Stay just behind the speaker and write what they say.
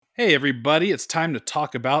Hey everybody, it's time to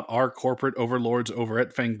talk about our corporate overlords over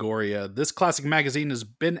at Fangoria. This classic magazine has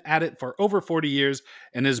been at it for over 40 years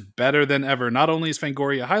and is better than ever. Not only is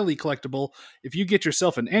Fangoria highly collectible, if you get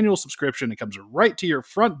yourself an annual subscription, it comes right to your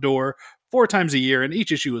front door 4 times a year, and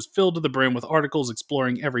each issue is filled to the brim with articles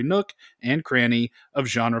exploring every nook and cranny of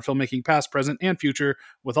genre filmmaking, past, present, and future,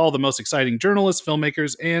 with all the most exciting journalists,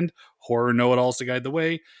 filmmakers, and horror know-it-alls to guide the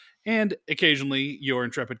way, and occasionally your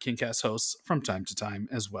intrepid KingCast hosts from time to time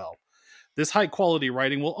as well. This high-quality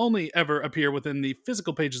writing will only ever appear within the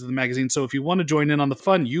physical pages of the magazine, so if you want to join in on the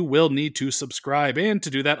fun, you will need to subscribe. And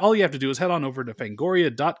to do that, all you have to do is head on over to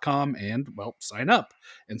fangoria.com and, well, sign up.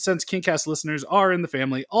 And since KingCast listeners are in the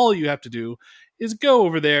family, all you have to do is go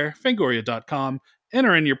over there, fangoria.com,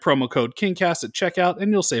 enter in your promo code KingCast at checkout,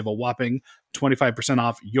 and you'll save a whopping 25%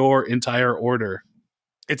 off your entire order.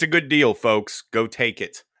 It's a good deal, folks. Go take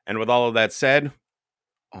it. And with all of that said,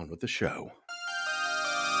 on with the show.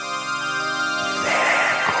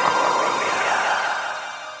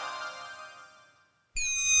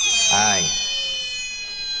 Hi.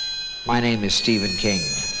 My name is Stephen King.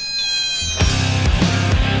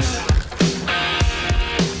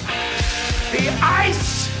 The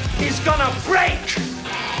ice is gonna break!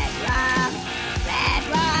 Red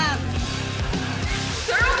rum!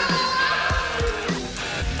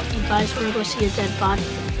 You guys wanna go see a dead body?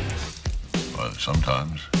 Well,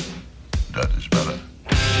 sometimes that is better.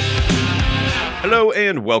 Hello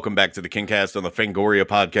and welcome back to the KingCast on the Fangoria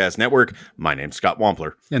Podcast Network. My name's Scott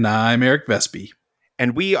Wampler. And I'm Eric Vespi.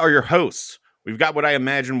 And we are your hosts. We've got what I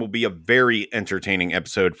imagine will be a very entertaining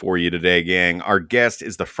episode for you today, gang. Our guest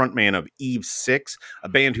is the frontman of Eve 6, a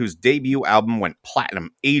band whose debut album went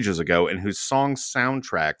platinum ages ago and whose songs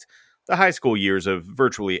soundtracked the high school years of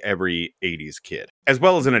virtually every 80s kid, as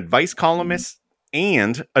well as an advice columnist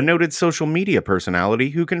and a noted social media personality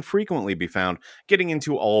who can frequently be found getting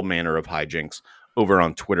into all manner of hijinks over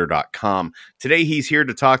on twitter.com. Today, he's here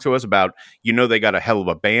to talk to us about They Got a Hell of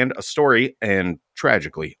a Band, a story, and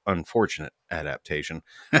tragically unfortunate adaptation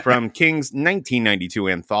from King's 1992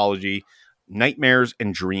 anthology, Nightmares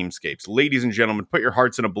and Dreamscapes. Ladies and gentlemen, put your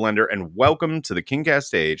hearts in a blender and welcome to the KingCast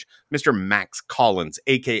stage, Mr. Max Collins,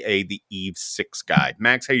 a.k.a. the Eve 6 guy.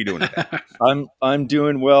 Max, how you doing today? I'm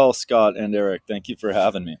doing well, Scott and Eric. Thank you for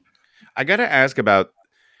having me. I got to ask about,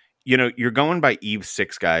 you're going by Eve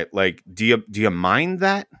 6 guy. Like, do you mind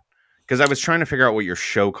that? Because I was trying to figure out what your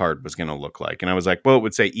show card was going to look like. And I was like, well, it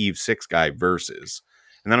would say Eve 6 guy versus.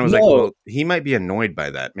 And then I was like, well, he might be annoyed by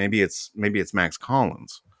that. Maybe it's Max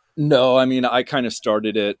Collins. No, I mean, I kind of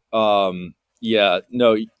started it.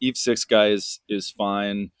 Eve 6 guy is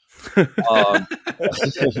fine.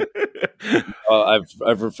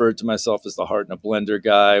 I've referred to myself as the heart in a blender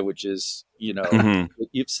guy, which is,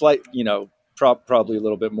 probably a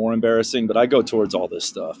little bit more embarrassing, but I go towards all this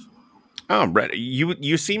stuff. Oh, Brett,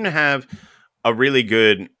 you seem to have a really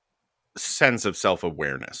good sense of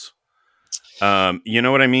self-awareness. You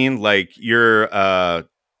know what I mean? Like you're,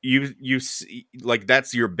 you like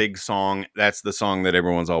that's your big song. That's the song that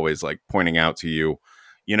everyone's always like pointing out to you,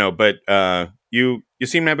 but you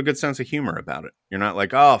seem to have a good sense of humor about it. You're not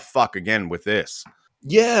like, oh, fuck again with this.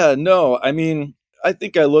 Yeah, no, I mean, I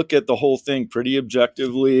think I look at the whole thing pretty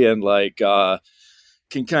objectively and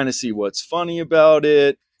can kind of see what's funny about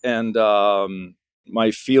it. And my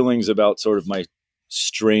feelings about sort of my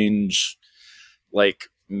strange,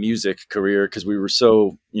 music career, because we were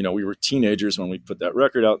so, we were teenagers when we put that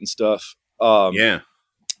record out and stuff.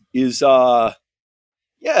 It's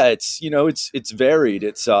varied.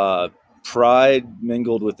 It's pride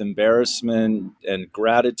mingled with embarrassment and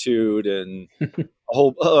gratitude and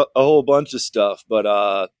a whole bunch of stuff. But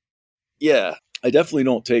I definitely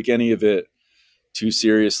don't take any of it too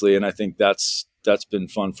seriously, and I think that's been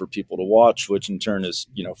fun for people to watch, which in turn is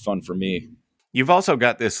fun for me. You've also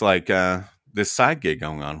got this this side gig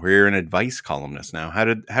going on where you're an advice columnist now. How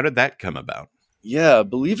did that come about? Yeah,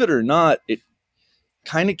 believe it or not, it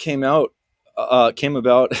kind of came about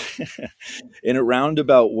in a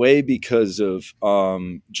roundabout way because of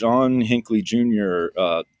John Hinckley Jr.,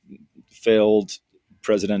 failed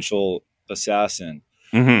presidential assassin,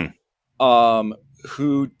 who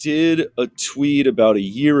did a tweet about a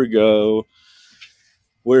year ago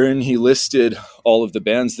wherein he listed all of the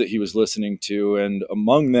bands that he was listening to, and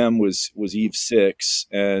among them was Eve 6.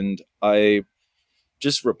 And I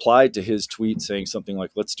just replied to his tweet saying something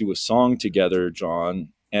like, "Let's do a song together, John."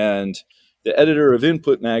 And the editor of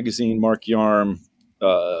Input magazine, Mark Yarm,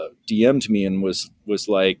 DM'd me and was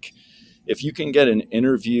like, "If you can get an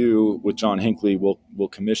interview with John Hinckley, we'll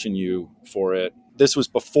commission you for it." This was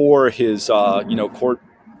before his court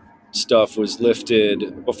stuff was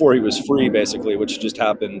lifted before he was free, basically, which just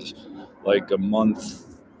happened like a month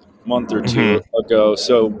or two ago.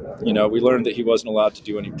 So, we learned that he wasn't allowed to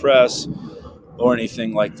do any press or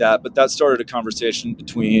anything like that. But that started a conversation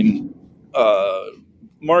between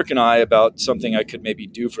Mark and I about something I could maybe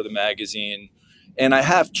do for the magazine. And I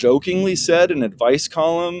half jokingly said an advice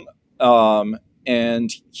column.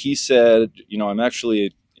 And he said, I'm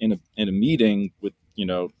actually in a meeting with,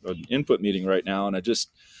 an input meeting right now. And I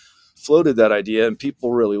just floated that idea and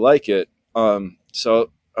people really like it. So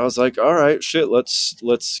I was like, all right, shit,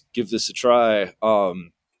 let's give this a try.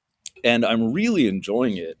 And I'm really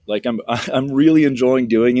enjoying it. Like I'm really enjoying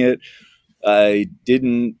doing it. I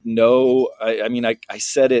didn't know. I mean, I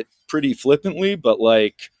said it pretty flippantly, but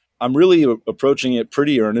like I'm really approaching it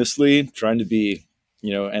pretty earnestly, trying to be,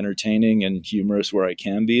 entertaining and humorous where I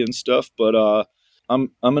can be and stuff. But I'm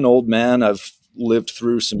an old man. I've lived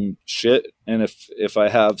through some shit, and if I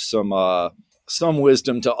have some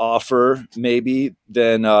wisdom to offer, maybe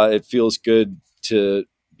then it feels good to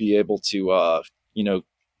be able to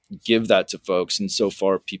give that to folks. And so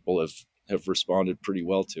far, people have responded pretty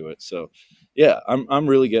well to it. So yeah, I'm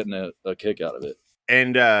really getting a kick out of it.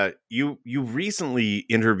 And you recently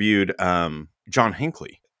interviewed John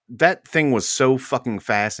Hinckley. That thing was so fucking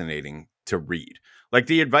fascinating to read. Like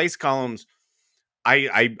the advice columns,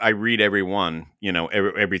 I read every one,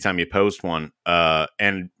 every time you post one.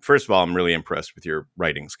 And first of all, I'm really impressed with your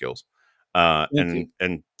writing skills.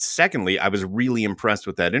 And secondly, I was really impressed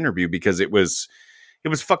with that interview because it was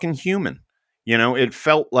fucking human. It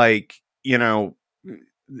felt like,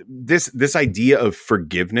 this idea of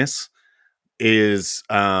forgiveness is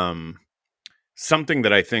something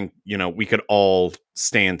that I think, we could all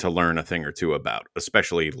stand to learn a thing or two about,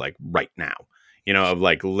 especially like right now, of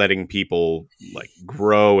like letting people like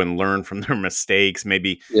grow and learn from their mistakes.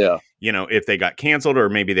 Maybe, if they got canceled or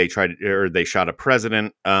maybe they tried or they shot a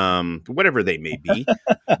president, whatever they may be.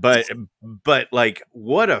 but like,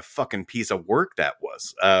 what a fucking piece of work that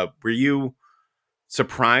was. Were you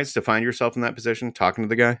surprised to find yourself in that position talking to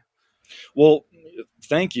the guy? Well,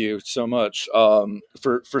 thank you so much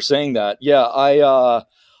for saying that. Yeah,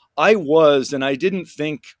 I was, and I didn't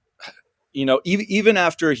think, even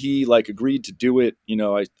after he like agreed to do it,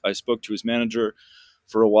 I spoke to his manager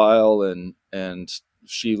for a while, and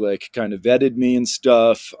she like kind of vetted me and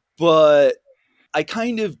stuff, but I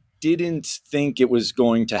kind of didn't think it was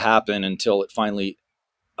going to happen until it finally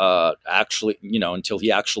actually, until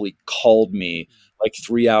he actually called me like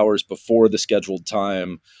 3 hours before the scheduled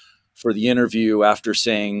time for the interview, after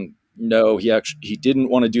saying no, he didn't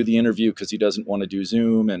want to do the interview because he doesn't want to do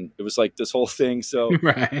Zoom, and it was like this whole thing. So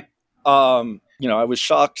Right. I was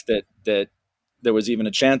shocked that there was even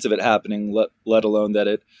a chance of it happening, let alone that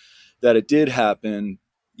it did happen.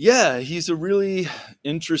 Yeah, he's a really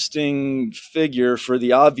interesting figure for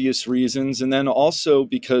the obvious reasons, and then also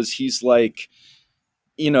because he's like,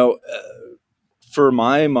 for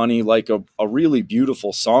my money, like a really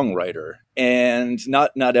beautiful songwriter. And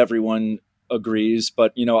not everyone agrees,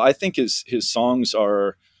 but I think his songs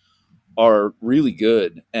are really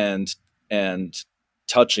good and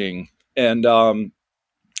touching. And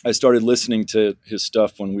I started listening to his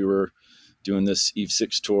stuff when we were doing this Eve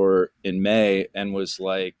 6 tour in May, and was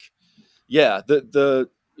like, yeah, the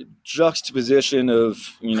juxtaposition of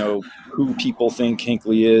who people think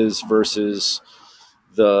Hinckley is versus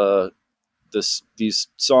these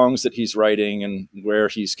songs that he's writing, and where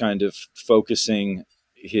he's kind of focusing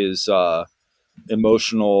his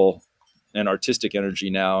emotional and artistic energy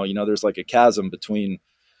now. There's like a chasm between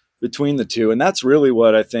the two, and that's really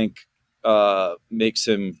what I think makes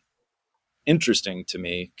him interesting to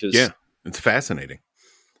me. Because yeah, it's fascinating.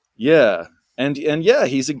 Yeah, and yeah,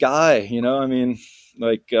 he's a guy. I mean,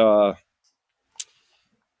 like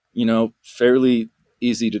fairly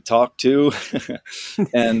easy to talk to.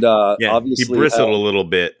 And yeah, obviously he bristled a little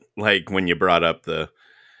bit, like when you brought up the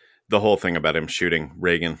whole thing about him shooting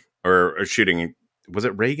Reagan or shooting, was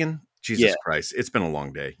it Reagan? Jesus Christ, it's been a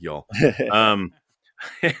long day, y'all.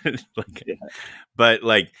 But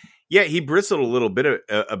like, yeah, he bristled a little bit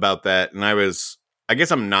about that, and I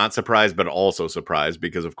guess I'm not surprised, but also surprised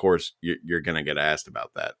because of course you're gonna get asked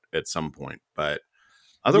about that at some point. But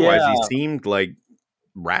otherwise, he seemed like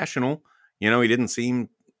rational. He didn't seem,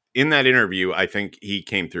 in that interview, I think he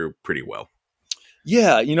came through pretty well.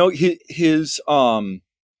 Yeah, he's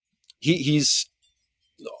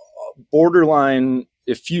borderline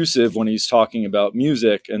effusive when he's talking about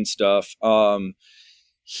music and stuff.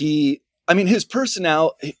 His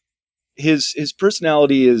personality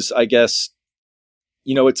is, I guess,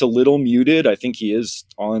 it's a little muted. I think he is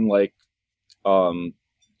on like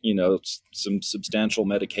some substantial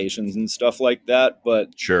medications and stuff like that. But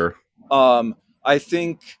Sure. I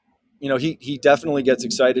think, he definitely gets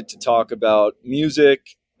excited to talk about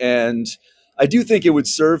music, and I do think it would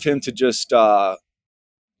serve him to just, because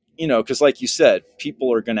like you said,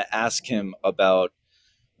 people are going to ask him about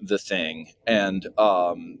the thing. And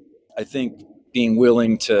I think being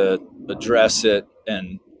willing to address it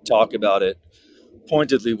and talk about it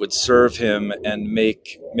pointedly would serve him and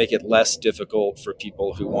make it less difficult for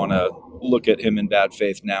people who want to look at him in bad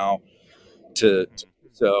faith now to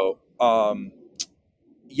so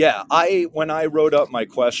yeah, when I wrote up my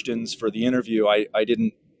questions for the interview, I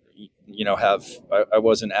didn't I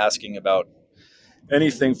wasn't asking about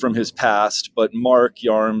anything from his past, but Mark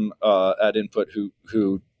Yarm at Input,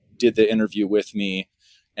 who did the interview with me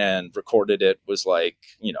and recorded it, was like,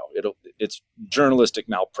 it's journalistic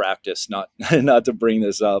malpractice not not to bring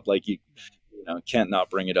this up. Like, you can't not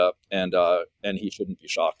bring it up, and he shouldn't be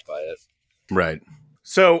shocked by it. Right.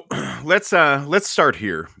 So let's start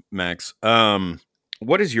here, Max.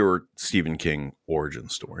 What is your Stephen King origin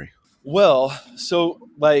story? Well, so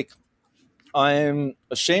like, I'm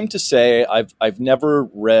ashamed to say I've never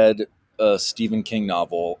read a Stephen King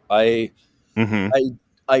novel. I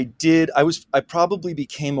probably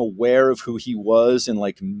became aware of who he was in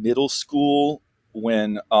like middle school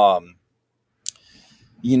when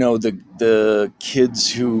the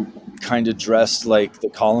kids who kind of dressed like the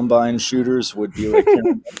Columbine shooters would be like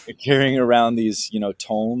carrying around these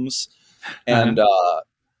tomes, and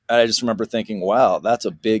I just remember thinking, wow, that's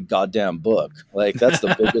a big goddamn book. Like, that's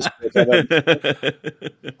the biggest book I've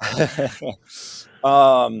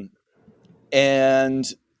ever. And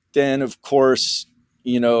then, of course,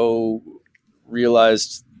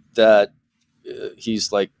 realized that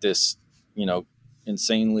he's like this,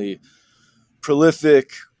 insanely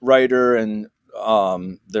prolific writer, and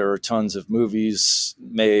there are tons of movies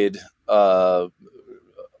made about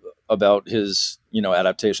his,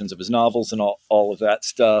 adaptations of his novels and all of that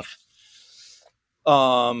stuff.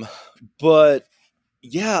 But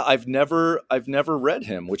yeah, I've never read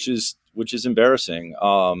him, which is embarrassing.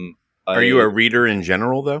 Are you a reader in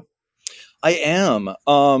general, though? I am.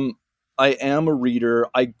 I am a reader.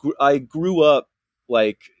 I grew up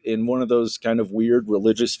like in one of those kind of weird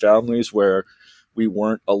religious families where we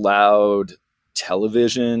weren't allowed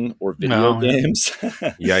television or video games.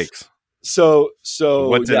 Yikes. So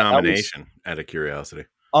what denomination, out of curiosity?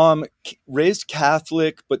 Raised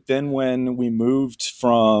Catholic, but then when we moved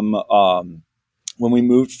from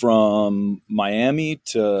Miami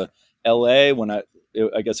to LA, I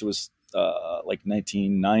guess it was like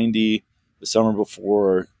 1990, the summer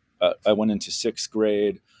before I went into 6th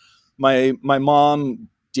grade. My mom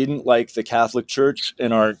didn't like the Catholic Church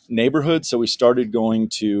in our neighborhood, so we started going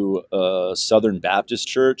to a Southern Baptist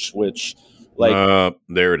church, which, like,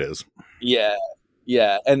 there it is. Yeah,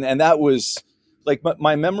 and that was like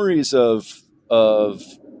my memories of like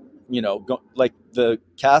the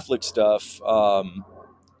Catholic stuff. I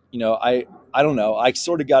don't know. I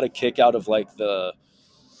sort of got a kick out of like the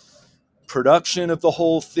production of the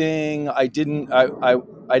whole thing. I didn't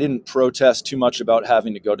protest too much about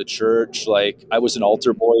having to go to church. Like, I was an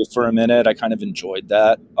altar boy for a minute. I kind of enjoyed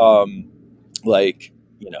that. Like,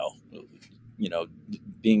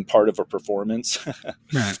 being part of a performance.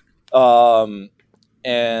 Right.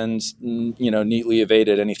 And neatly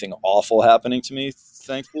evaded anything awful happening to me,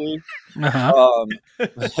 thankfully.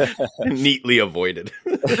 Neatly avoided.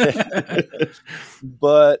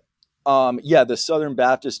 But the Southern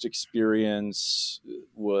Baptist experience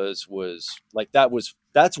was like,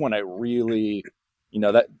 that's when I really,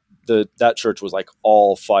 that church was like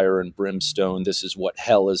all fire and brimstone. This is what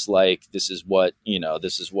hell is like. This is what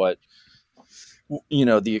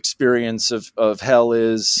the experience of hell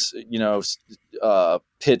is,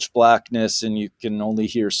 pitch blackness, and you can only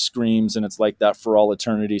hear screams, and it's like that for all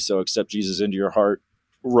eternity. So accept Jesus into your heart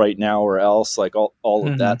right now, or else, like all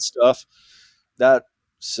of that stuff. That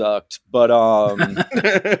sucked. But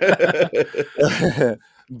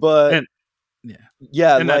but and like,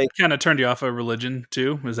 that kind of turned you off of religion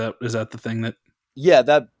too. Is that the thing that? Yeah,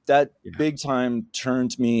 that big time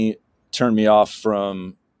turned me off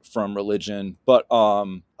from religion. But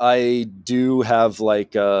I do have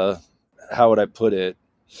like how would I put it?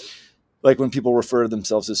 Like, when people refer to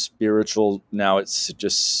themselves as spiritual now, it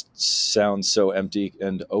just sounds so empty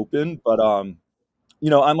and open. But I'm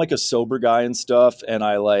like a sober guy and stuff, and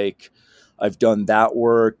I've done that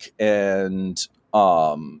work, and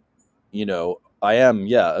I am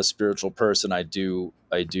a spiritual person. I do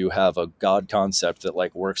have a God concept that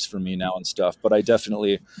like works for me now and stuff, but I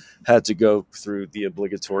definitely had to go through the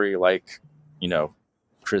obligatory, like,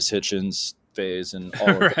 Chris Hitchens phase and all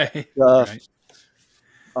of that Right. stuff.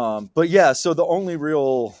 Right. But yeah, so the only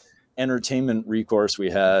real entertainment recourse we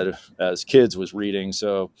had as kids was reading.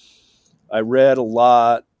 So I read a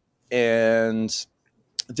lot, and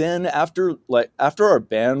then after our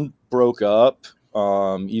band broke up,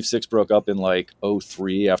 Eve 6 broke up in like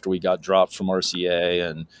 03 after we got dropped from RCA,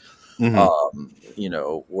 and you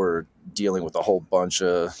know, we're dealing with a whole bunch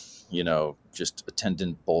of, you know, just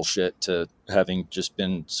attendant bullshit to having just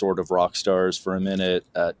been sort of rock stars for a minute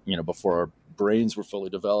at, you know, before our brains were fully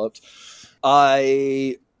developed.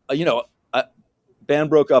 Band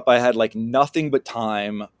broke up. I had like nothing but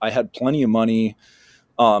time. I had plenty of money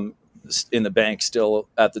in the bank still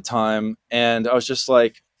at the time, and I was just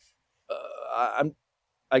like,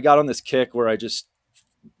 I got on this kick where I just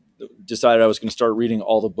decided I was going to start reading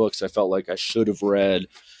all the books I felt like I should have read,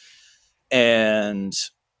 and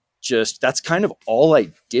just that's kind of all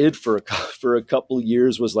I did for a couple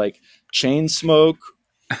years was like chain smoke,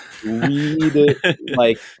 read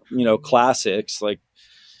like, you know, classics like,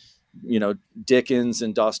 you know, Dickens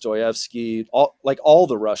and Dostoevsky, all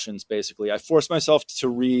the Russians. Basically, I forced myself to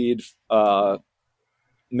read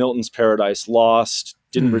Milton's Paradise Lost.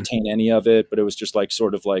 Didn't retain any of it, but it was just like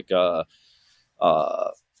sort of like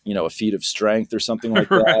you know, a feat of strength or something like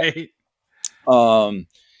that. Right.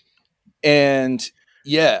 And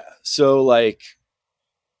yeah, so like,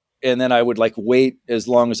 and then I would like wait as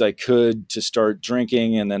long as I could to start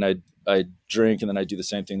drinking, and then I'd drink, and then I'd do the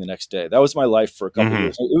same thing the next day. That was my life for a couple of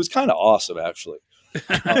years. It was kind of awesome, actually.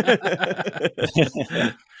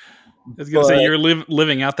 I was going to say you're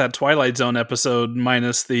living out that Twilight Zone episode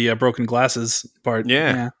minus the broken glasses part.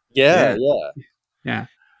 Yeah.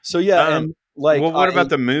 So yeah, and like, well, what about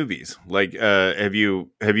the movies? Like, have you?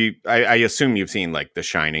 I assume you've seen like The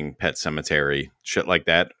Shining, Pet Sematary, shit like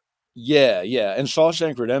that. Yeah, and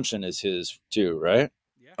Shawshank Redemption is his too, right?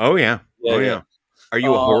 Oh yeah. Are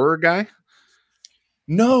you a horror guy?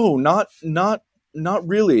 No, not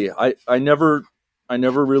really. I never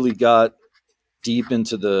really got deep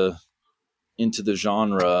into the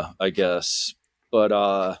genre, I guess. But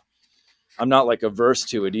I'm not like averse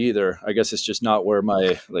to it either. I guess it's just not where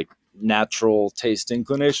my like natural taste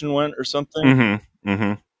inclination went or something.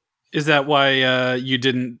 Is that why you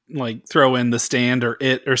didn't like throw in The Stand or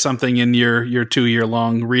It or something in your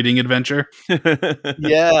 2-year-long reading adventure?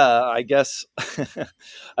 Yeah, I guess.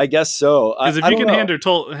 I guess so. Because if you can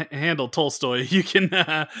handle Tolstoy, you can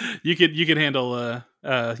handle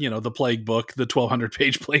you know, the Plague Book, the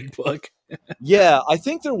 1,200-page Plague Book. Yeah, I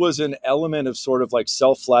think there was an element of sort of like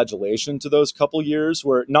self-flagellation to those couple years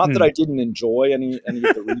where not that I didn't enjoy any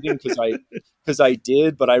of the reading because I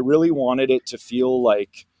did, but I really wanted it to feel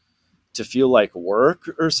like work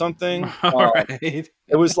or something. Right.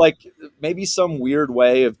 It was like maybe some weird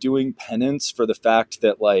way of doing penance for the fact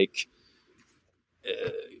that like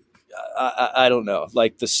I don't know,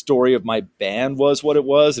 like the story of my band was what it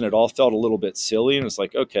was, and it all felt a little bit silly, and it's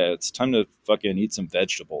like, okay, it's time to fucking eat some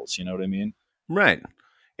vegetables, you know what I mean? Right.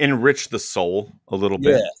 Enrich the soul a little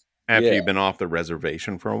bit after you've been off the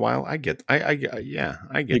reservation for a while. I get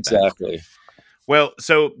exactly that. Well,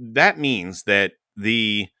 so that means that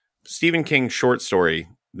the Stephen King short story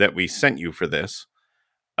that we sent you for this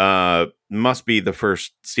must be the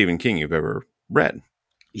first Stephen King you've ever read.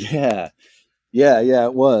 Yeah,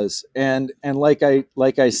 it was. And like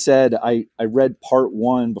I said, I read part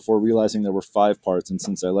 1 before realizing there were 5 parts, and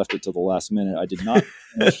since I left it till the last minute, I did not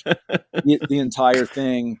finish the entire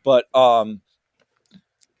thing. But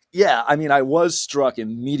yeah, I mean, I was struck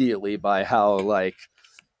immediately by how, like,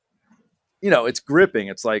 you know, it's gripping.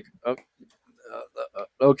 It's like,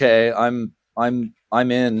 okay, I'm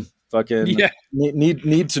in. Fucking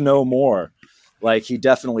need to know more. Like, he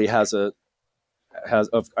definitely has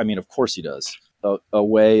I mean, of course he does, a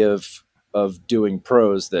way of doing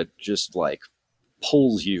prose that just like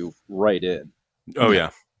pulls you right in. Oh yeah,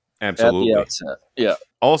 absolutely. At the outset. Yeah.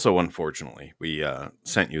 Also, unfortunately, we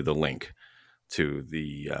sent you the link to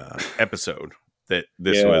the episode that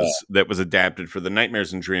was adapted for the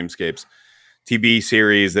Nightmares and Dreamscapes TV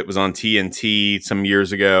series that was on TNT some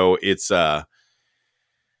years ago. It's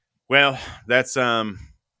well, that's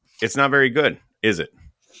it's not very good, is it?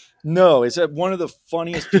 No, it's one of the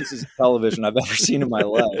funniest pieces of television I've ever seen in my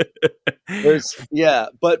life.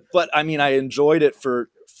 But I mean, I enjoyed it for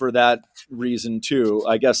that reason too.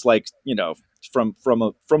 I guess, like, you know, from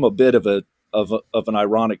a bit of an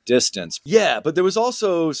ironic distance. Yeah, but there was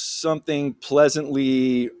also something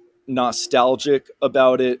pleasantly nostalgic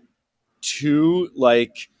about it too.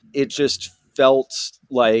 Like, it just felt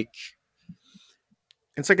like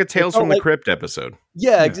it's like a Tales from the Crypt episode.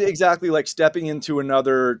 Yeah, exactly. Like stepping into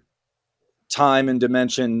another time and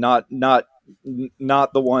dimension, not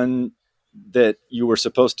not the one that you were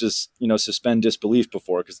supposed to, suspend disbelief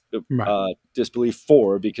because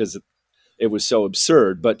it was so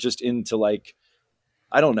absurd, but just into like,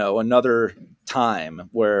 I don't know, another time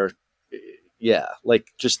where, yeah, like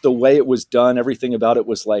just the way it was done, everything about it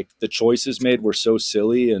was like the choices made were so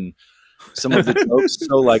silly and some of the jokes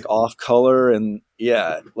so like off color. And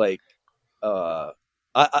yeah, like,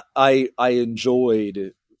 I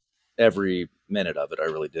enjoyed every minute of it. I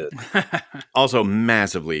really did. Also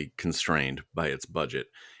massively constrained by its budget.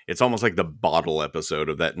 It's almost like the bottle episode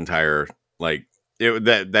of that entire, like,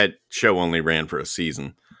 that show only ran for a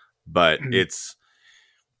season, but it's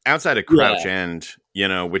outside of Crouch End,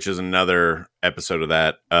 which is another episode of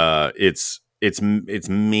that. It's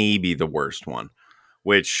maybe the worst one,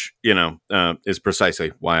 which is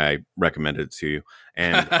precisely why I recommended it to you.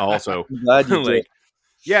 And also, I'm glad you did.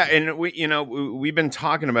 Yeah, and we've been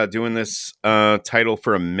talking about doing this title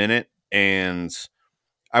for a minute, and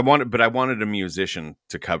I wanted a musician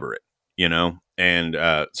to cover it, and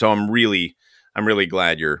so I'm really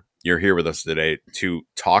glad you're here with us today to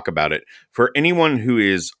talk about it. For anyone who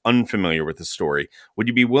is unfamiliar with the story, would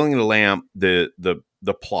you be willing to lay out the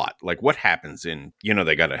plot, like what happens in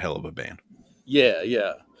They Got a Hell of a Band?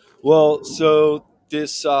 Yeah. Well, so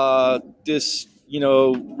this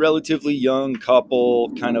relatively young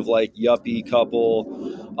couple, kind of like yuppie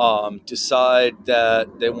couple, decide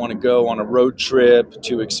that they want to go on a road trip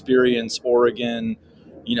to experience Oregon,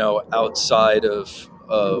 outside of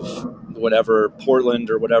whatever Portland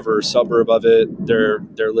or whatever suburb of it they're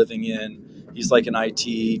living in. He's like an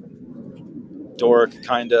IT dork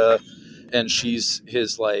kind of, and she's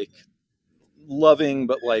his like loving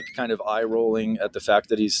but like kind of eye rolling at the fact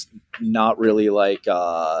that he's not really like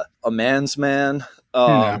a man's man.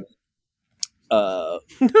 Wife.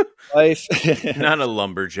 Not a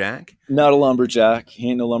lumberjack. Not a lumberjack. He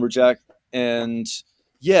ain't no lumberjack. And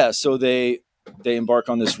yeah, so they embark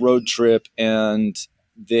on this road trip, and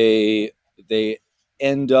they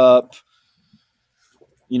end up,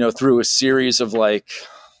 through a series of like,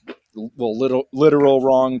 literal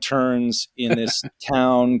wrong turns in this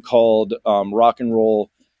town called Rock and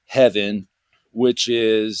Roll Heaven, which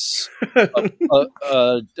is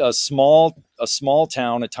a small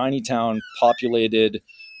town, a tiny town populated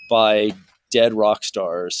by dead rock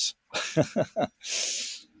stars.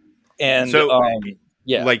 And so,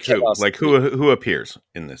 yeah, like who appears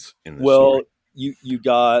in this? Well, story? you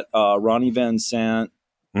got Ronnie Van Sant.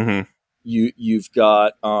 Mm-hmm. You've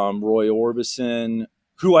got Roy Orbison,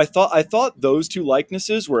 who I thought those two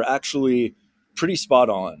likenesses were actually pretty spot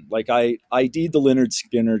on. Like I ID'd the Leonard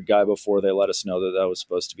Skinner guy before they let us know that was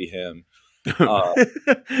supposed to be him.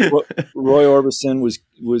 Roy Orbison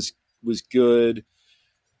was good.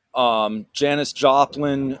 Janis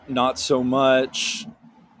Joplin, not so much.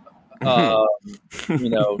 Not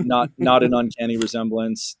an uncanny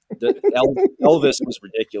resemblance. Elvis was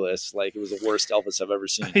ridiculous. Like, it was the worst Elvis I've ever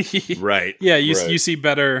seen. Right. Yeah, you see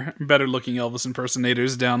better looking Elvis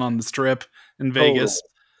impersonators down on the Strip in Vegas.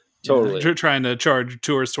 Totally. Trying to charge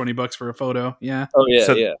tourists $20 for a photo. Yeah. Oh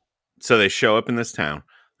yeah. So they show up in this town.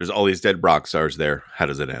 There's all these dead rock stars there. How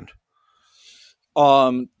does it end?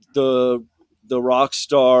 The rock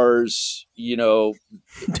stars,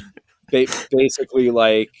 basically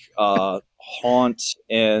like haunt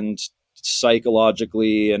and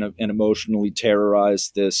psychologically and emotionally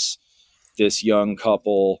terrorize this young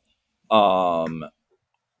couple.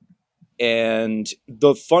 And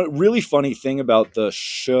the really funny thing about the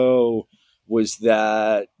show was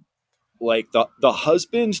that like the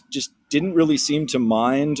husband just didn't really seem to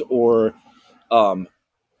mind or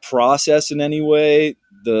process in any way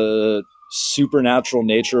the supernatural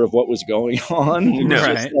nature of what was going on. No,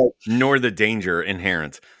 right. Nor the danger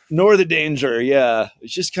inherent. Nor the danger, yeah.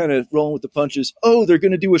 It's just kind of rolling with the punches. Oh, they're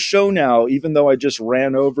going to do a show now, even though I just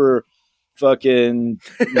ran over fucking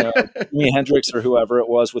Jimi Hendrix or whoever it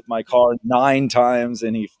was with my car 9 times,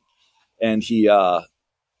 and he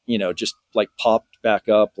just like popped back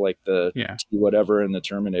up like the whatever in the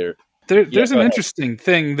Terminator. There's an interesting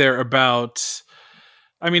thing there about.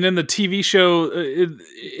 I mean, in the TV show,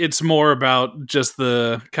 it's more about just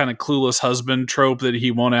the kind of clueless husband trope that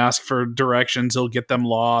he won't ask for directions. He'll get them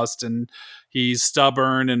lost, and he's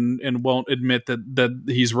stubborn and won't admit that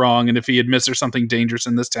he's wrong. And if he admits there's something dangerous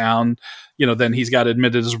in this town, then he's got to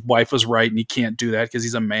admit that his wife was right, and he can't do that because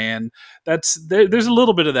he's a man. There's a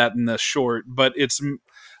little bit of that in the short, but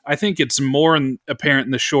I think it's more apparent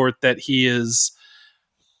in the short that he is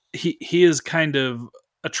kind of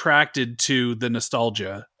attracted to the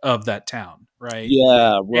nostalgia of that town, right?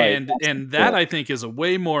 Yeah, right. And that I think is a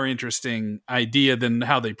way more interesting idea than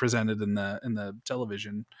how they presented in the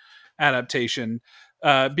television adaptation.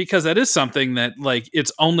 Because that is something that, like,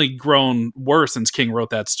 it's only grown worse since King wrote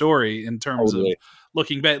that story in terms of Totally.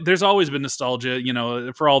 looking back. There's always been nostalgia,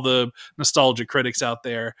 for all the nostalgia critics out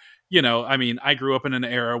there. I mean, I grew up in an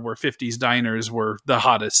era where 50s diners were the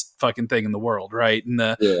hottest fucking thing in the world, right? And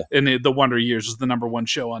the Wonder Years was the number one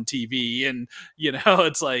show on TV, and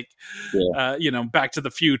it's like, Back to the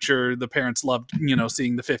Future. The parents loved,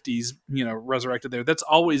 seeing the 50s, resurrected there. That's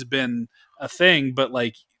always been a thing, but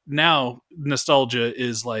like now, nostalgia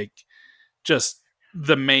is like just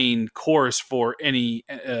the main course for any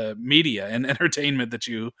media and entertainment that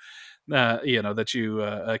you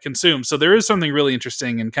consume. So there is something really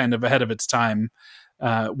interesting and kind of ahead of its time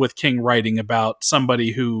with King writing about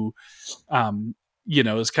somebody who,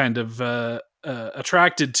 is kind of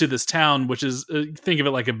attracted to this town, which is think of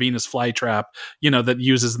it like a Venus flytrap, that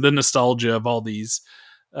uses the nostalgia of all these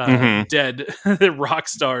dead rock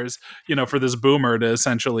stars, for this boomer to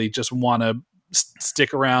essentially just want to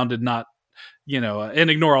stick around and not, and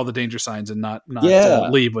ignore all the danger signs and not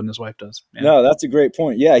leave when his wife does. Yeah. No, that's a great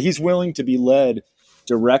point. Yeah, he's willing to be led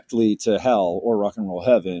directly to hell or rock and roll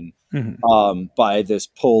heaven by this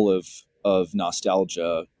pull of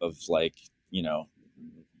nostalgia of like,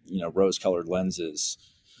 rose-colored lenses.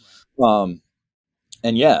 And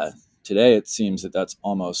yeah, today it seems that that's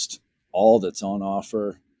almost all that's on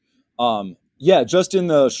offer. Just in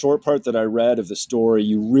the short part that I read of the story,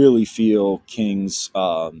 you really feel King's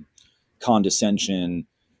condescension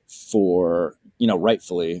for,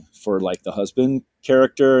 rightfully for like the husband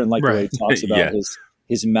character, and like the way he talks about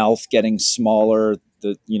his mouth getting smaller,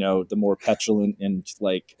 the more petulant and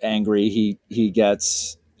like angry he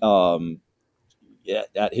gets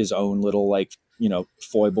at his own little like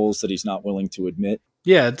foibles that he's not willing to admit.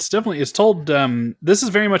 Yeah, it's told. This is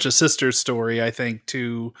very much a sister story, I think,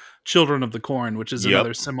 to Children of the Corn, which is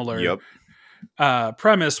another similar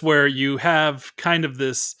premise where you have kind of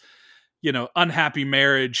this, unhappy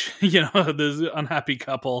marriage, this unhappy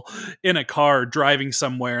couple in a car driving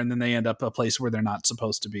somewhere, and then they end up a place where they're not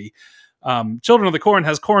supposed to be. Children of the Corn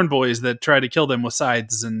has corn boys that try to kill them with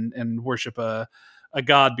scythes and worship a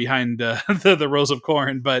god behind the rows of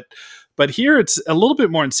corn, but here it's a little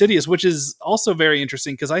bit more insidious, which is also very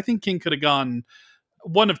interesting because I think King could have gone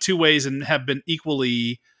one of two ways and have been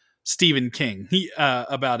equally Stephen King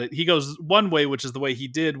about it. He goes one way, which is the way he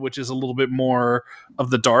did, which is a little bit more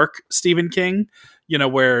of the dark Stephen King,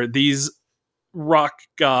 where these rock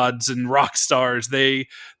gods and rock stars, they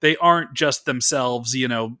aren't just themselves,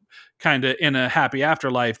 kind of in a happy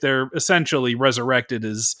afterlife. They're essentially resurrected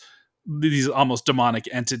as these almost demonic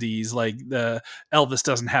entities, like the Elvis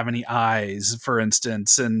doesn't have any eyes, for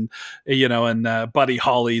instance, and Buddy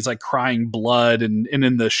Holly's like crying blood, and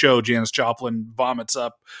in the show Janis Joplin vomits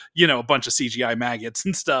up a bunch of CGI maggots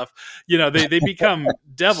and stuff. They become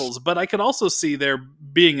devils. But I could also see there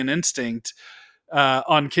being an instinct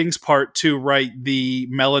on King's part to write the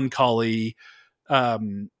melancholy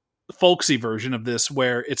folksy version of this,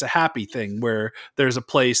 where it's a happy thing, where there's a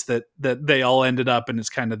place that they all ended up, and it's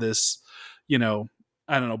kind of this, I don't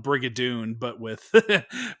know, Brigadoon, but with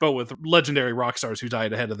legendary rock stars who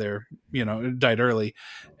died ahead of their, died early.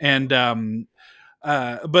 And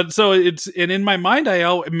but so it's, and in my mind,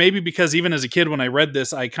 maybe because even as a kid when I read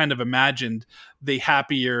this, I kind of imagined the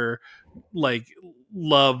happier, like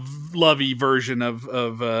lovey version of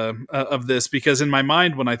this, because in my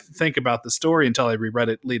mind when I think about the story until I reread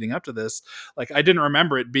it leading up to this, like I didn't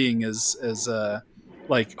remember it being as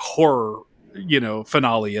like horror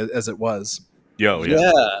finale as it was.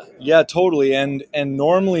 Yeah, totally. And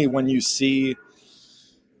normally when you see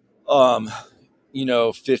 50s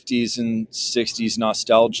and 60s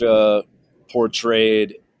nostalgia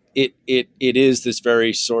portrayed, it is this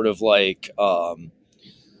very sort of like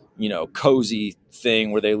cozy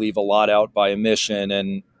thing where they leave a lot out by omission,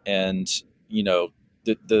 and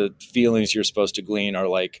the feelings you're supposed to glean are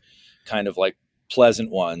like kind of like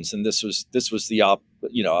pleasant ones, and this was the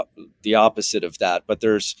opposite of that. But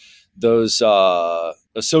there's those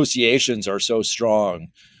associations are so strong,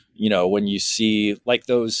 when you see like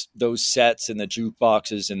those sets and the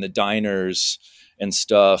jukeboxes and the diners and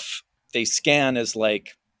stuff, they scan as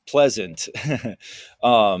like pleasant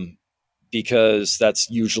because that's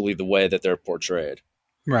usually the way that they're portrayed.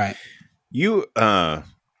 Right. You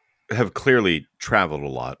have clearly traveled a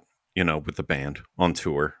lot, with the band on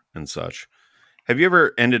tour and such. Have you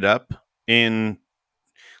ever ended up in,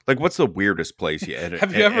 like, what's the weirdest place you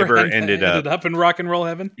have you ever ended up in rock and roll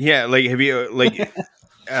heaven? Yeah. Like, have you, like,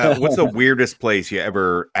 what's the weirdest place you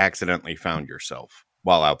ever accidentally found yourself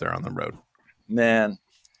while out there on the road? Man,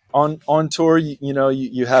 on tour,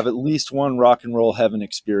 you have at least one rock and roll heaven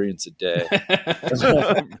experience a day.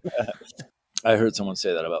 I heard someone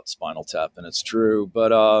say that about Spinal Tap, and it's true.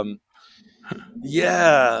 But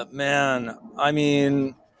yeah, man. I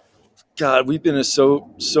mean, God, we've been to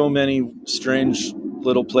so many strange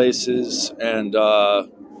little places, and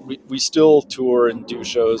we still tour and do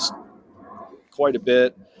shows quite a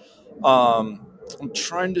bit. I'm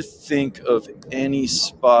trying to think of any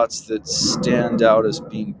spots that stand out as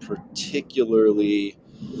being particularly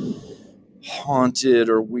haunted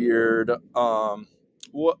or weird.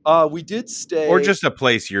 We did stay, or just a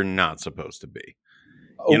place you're not supposed to be.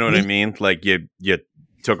 You know what I mean? Like you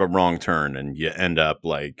took a wrong turn and you end up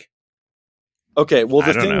like. Okay, well,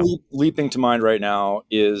 the thing leaping to mind right now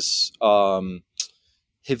is,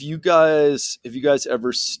 have you guys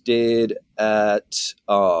ever stayed at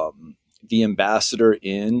the Ambassador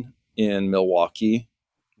Inn in Milwaukee?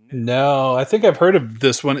 No, I think I've heard of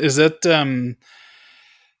this one. Is that the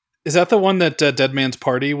one that Dead Man's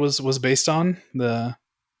Party was based on? That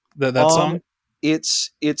song?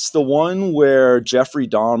 It's the one where Jeffrey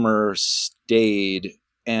Dahmer stayed,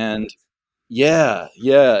 and yeah,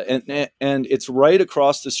 and it's right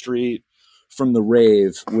across the street from the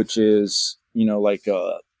Rave, which is like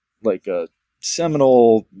a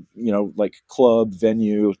seminal like club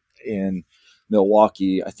venue in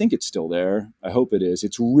Milwaukee. I think it's still there. I hope it is.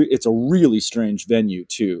 It's a really strange venue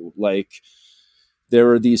too. Like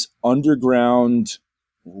there are these underground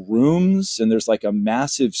rooms, and there's like a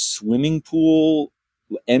massive swimming pool,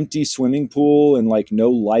 empty swimming pool, and like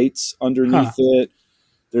no lights underneath it.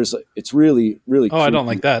 It's really Oh, creepy. I don't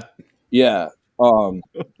like that. Yeah. And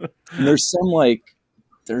there's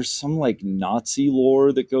some Nazi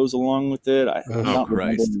lore that goes along with it. I'm not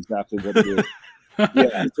remembering exactly what it is.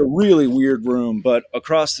 Yeah, it's a really weird room, but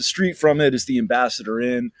across the street from it is the Ambassador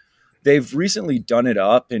Inn. They've recently done it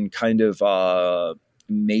up and kind of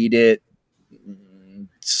made it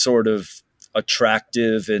sort of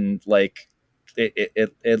attractive, and like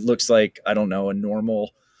it looks like, I don't know, a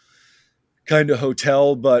normal kind of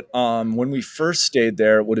hotel. But when we first stayed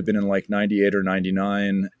there, it would have been in like 98 or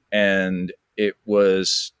 99, and it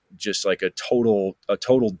was just like a total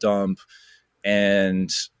dump.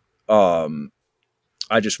 And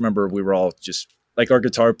I just remember we were all just like, our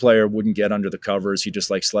guitar player wouldn't get under the covers. He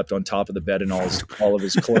just like slept on top of the bed in all of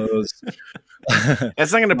his clothes.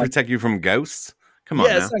 That's not going to protect you from ghosts. Come on,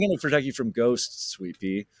 yeah, it's not going to protect you from ghosts, Sweet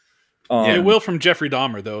Pea. It will from Jeffrey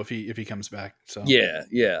Dahmer though if he comes back. So yeah.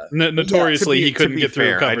 Notoriously, he couldn't get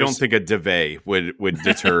through covers. I don't think a duvet would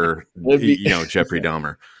deter Jeffrey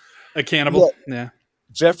Dahmer. A cannibal. Yeah.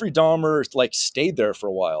 Jeffrey Dahmer like stayed there for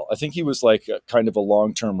a while. I think he was like kind of a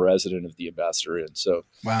long-term resident of the Ambassador Inn. So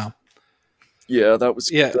wow. Yeah, that was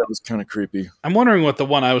kind of creepy. I'm wondering what the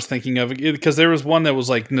one I was thinking of, because there was one that was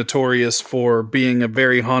like notorious for being a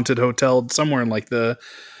very haunted hotel somewhere in like the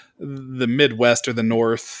Midwest or the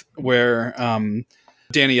North, where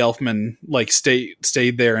Danny Elfman like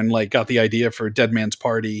stayed there and like got the idea for Dead Man's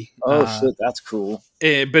Party. Oh shit, that's cool.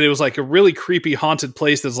 But it was like a really creepy haunted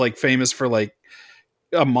place that's like famous for like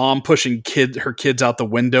a mom pushing her kids out the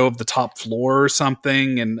window of the top floor or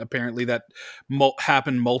something, and apparently that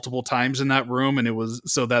happened multiple times in that room, and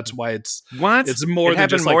so that's why it's more than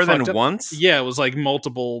just like more than once. Yeah, it was like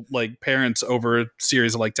multiple like parents over a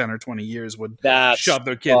series of like 10 or 20 years would shove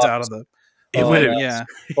their kids out of the. It would have, yeah.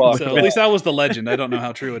 So at least that was the legend. I don't know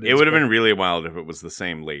how true it is. It would have been really wild if it was the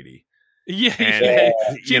same lady. Yeah,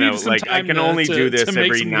 and, like I can only do this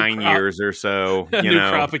every 9 years or so. New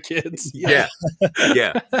crop of kids. Yeah.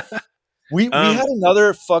 We had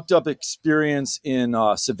another fucked up experience in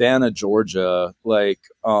Savannah, Georgia. Like,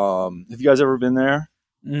 have you guys ever been there?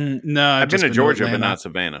 No, I've been to Georgia, but not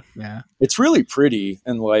Savannah. Yeah, it's really pretty,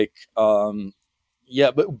 and like,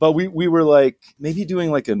 but we were like maybe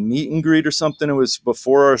doing like a meet and greet or something. It was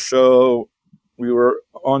before our show. We were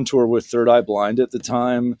on tour with Third Eye Blind at the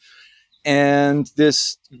time. And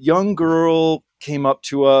this young girl came up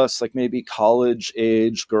to us, like maybe college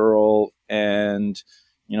age girl, and,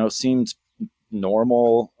 seemed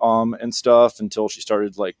normal, and stuff until she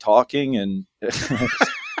started like talking and,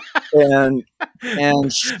 and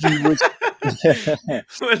she was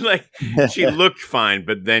like, she looked fine,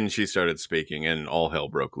 but then she started speaking and all hell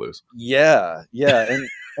broke loose. Yeah.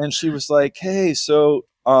 And she was like, hey, so,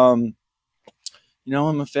 I'm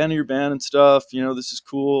a fan of your band and stuff, this is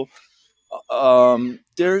cool.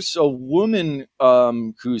 There's a woman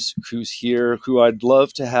who's here who I'd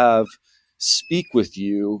love to have speak with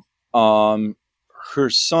you. Her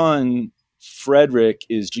son Frederick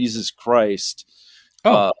is Jesus Christ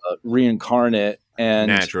reincarnate, and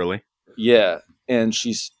naturally, yeah. And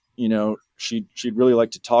she's she'd really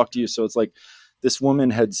like to talk to you. So it's like this woman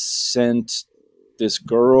had sent this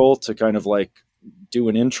girl to kind of like do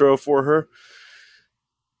an intro for her.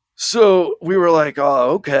 So we were like,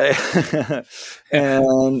 oh, okay.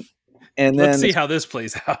 and then let's see how this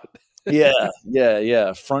plays out.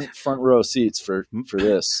 yeah. Front row seats for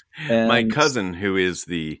this. And my cousin, who is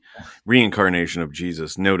the reincarnation of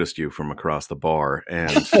Jesus, noticed you from across the bar,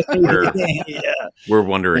 and we're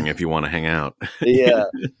wondering if you want to hang out. Yeah,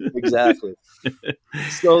 exactly.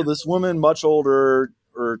 So this woman, much older,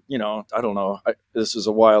 or I don't know. This was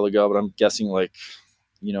a while ago, but I'm guessing like,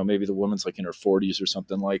 maybe the woman's like in her 40s or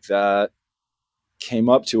something like that, came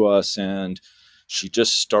up to us and she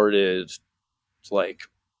just started like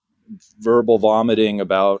verbal vomiting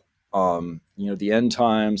about the end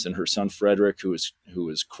times and her son Frederick, who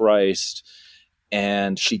is Christ.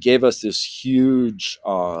 And she gave us this huge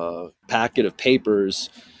packet of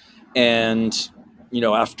papers. And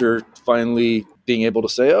after finally being able to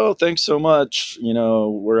say, oh, thanks so much,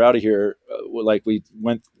 we're out of here, like we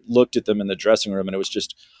looked at them in the dressing room, and it was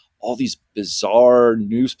just all these bizarre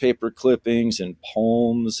newspaper clippings and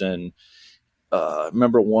poems. And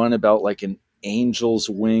remember one about like an angel's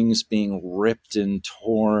wings being ripped and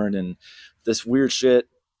torn and this weird shit.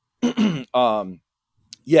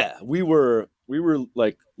 Yeah, we were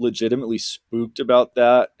like legitimately spooked about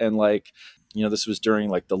that. And like, this was during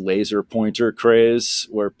like the laser pointer craze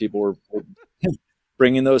where people were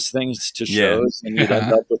bringing those things to shows, and you'd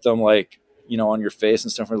end up with them like, on your face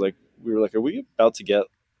and stuff. We were like, are we about to get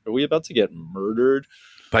murdered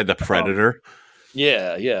by the Predator?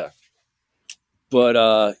 Yeah. But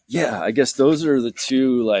I guess those are the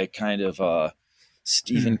two like kind of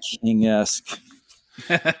Stephen King-esque.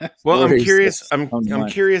 Well, I'm curious. I'm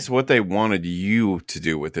curious what they wanted you to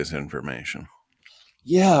do with this information.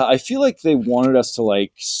 Yeah, I feel like they wanted us to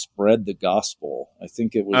like spread the gospel. I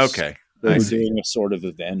think it was okay. They were doing a sort of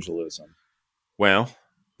evangelism. Well,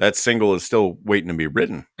 that single is still waiting to be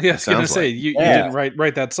written. Yeah, I was going to say, you didn't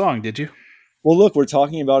write that song, did you? Well, look, we're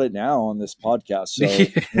talking about it now on this podcast, so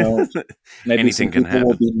maybe anything can happen.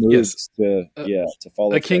 Will be moved to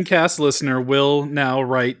follow. A KingCast listener will now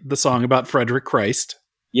write the song about Frederick Christ.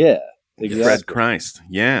 Yeah, exactly. Fred Christ.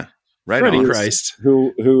 Yeah, right. Freddie Christ,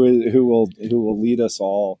 who will lead us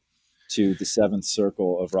all to the seventh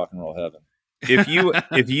circle of rock and roll heaven.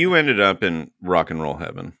 If you ended up in rock and roll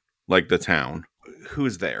heaven, like the town,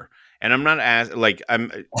 who's there? And I'm not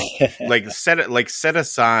I'm set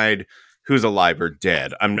aside who's alive or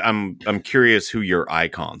dead. I'm curious who your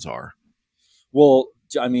icons are. Well,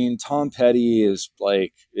 I mean, Tom Petty is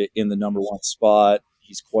like in the number one spot.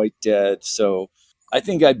 He's quite dead. So I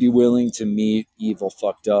think I'd be willing to meet evil,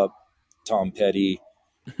 fucked up Tom Petty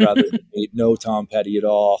rather than meet no Tom Petty at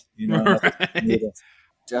all. Right.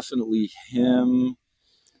 Definitely him.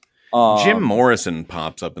 Jim Morrison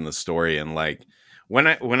pops up in the story, and like when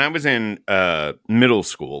I was in middle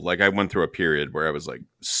school, like I went through a period where I was like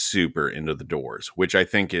super into the Doors, which I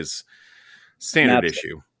think is standard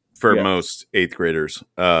issue for most eighth graders.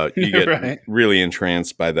 You get really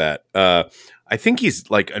entranced by that. I think he's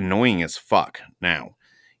like annoying as fuck now.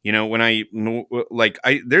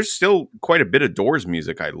 There's still quite a bit of Doors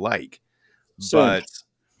music I like, but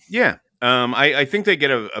yeah. I think they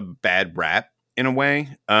get a bad rap in a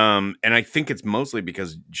way. And I think it's mostly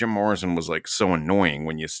because Jim Morrison was like so annoying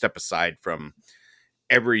when you step aside from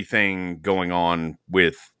everything going on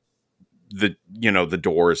with the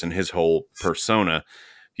Doors and his whole persona.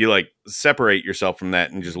 You like separate yourself from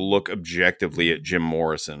that and just look objectively at Jim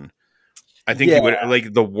Morrison. I think he would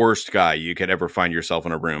like the worst guy you could ever find yourself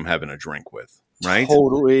in a room having a drink with. Right.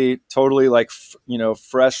 Totally like,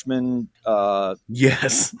 freshman,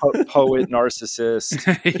 yes. Poet narcissist.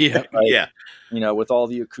 With all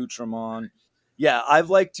the accoutrement. Yeah. I've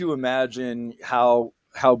liked to imagine how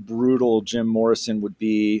brutal Jim Morrison would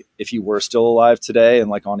be if he were still alive today and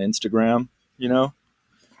like on Instagram,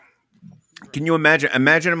 Can you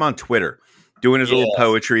imagine him on Twitter doing his little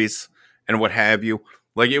poetries and what have you?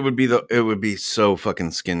 Like it would be so fucking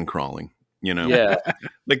skin crawling. Yeah.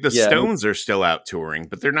 Like the Stones are still out touring,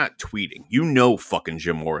 but they're not tweeting. Fucking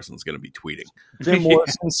Jim Morrison's going to be tweeting. Jim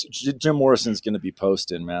Morrison's going to be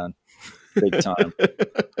posting, man. Big time.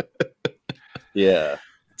 Yeah.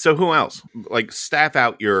 So who else? Like staff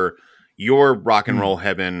out your rock and roll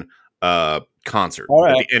heaven concert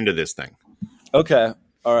at the end of this thing. Okay.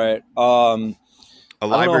 All right.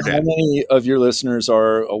 Alive or dead? How many of your listeners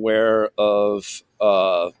are aware of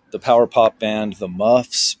the power pop band The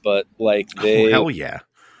Muffs? But like hell yeah!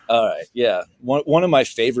 All right, yeah. One of my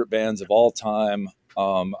favorite bands of all time.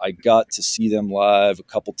 I got to see them live a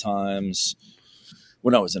couple times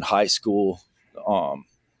when I was in high school.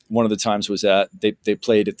 one of the times was at they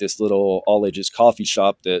played at this little all ages coffee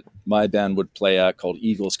shop that my band would play at called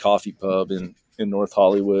Eagles Coffee Pub in North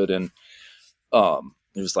Hollywood, and it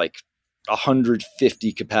was like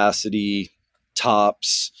 150 capacity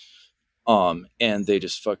tops, and they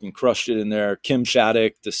just fucking crushed it in there. Kim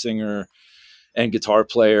Shattuck, the singer and guitar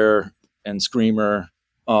player and screamer,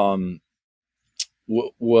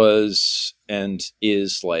 was and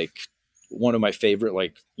is like one of my favorite,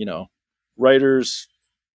 like, you know, writers,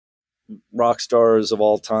 rock stars of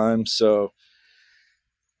all time. So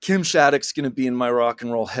Kim Shattuck's going to be in my rock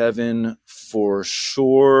and roll heaven for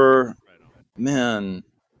sure. Man,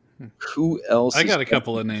 who else? I got a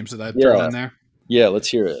couple of names that I'd Yeah. throw in there. Yeah, let's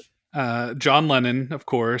hear it. John Lennon, of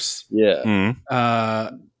course. Yeah.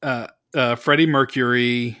 Freddie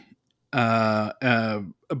Mercury,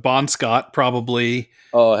 Bon Scott, probably.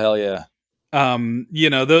 Oh, hell yeah. You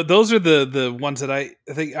know, those are the ones that I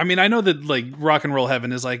think. I mean, I know that like rock and roll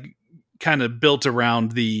heaven is like kind of built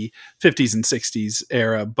around the 50s and 60s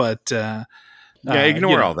era, but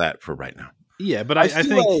ignore all that for right now. Yeah, but I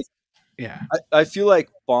think like, yeah, I feel like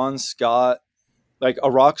Bon Scott, like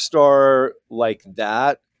a rock star like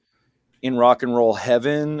that in rock and roll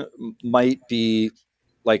heaven, might be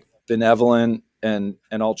like benevolent and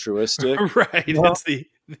altruistic. Right. You know? It's the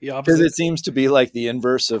opposite. Because it seems to be like the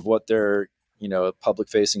inverse of what their, you know, public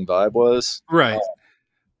facing vibe was. Right.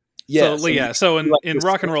 Yeah. So in, like in this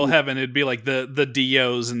rock and roll thing- heaven, it'd be like the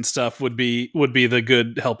DOs and stuff would be the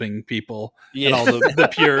good helping people and all the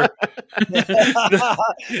pure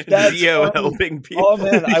That's Dio funny. helping people. Oh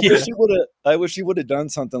man, Yeah. I wish he would have done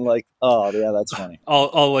something like, oh yeah, that's funny.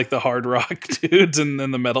 all like the hard rock dudes and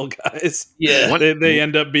then the metal guys. Yeah. They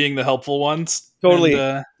end up being the helpful ones. Totally.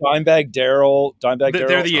 And, Dimebag Daryl.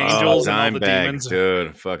 They're the angels and all the Dimebag, demons.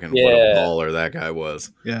 dude. Fucking what Yeah. a baller that guy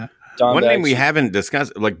was. Yeah. One name Dimebag- we haven't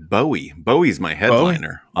discussed, like Bowie. Bowie's my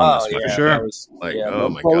headliner on this one. yeah, sure. that was- Like, yeah, oh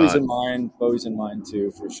my Bowie's God. in mine. Bowie's in mine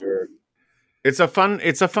too, for sure. It's a fun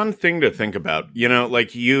thing to think about. You know,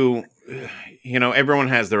 like you know, everyone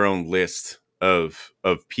has their own list of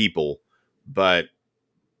people, but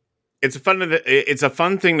it's a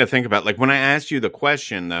fun thing to think about. Like when I asked you the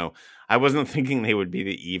question though, I wasn't thinking they would be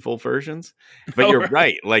the evil versions, but you're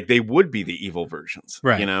right. Like they would be the evil versions,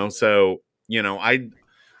 Right. You know, so you know, I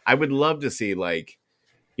would love to see like,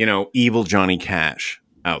 you know, evil Johnny Cash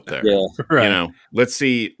out there. Yeah. Right. You know, let's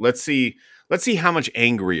see how much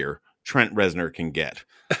angrier Trent Reznor can get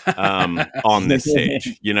on this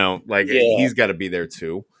stage. You know, like Yeah. he's got to be there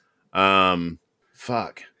too.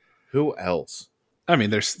 Fuck, who else? I mean,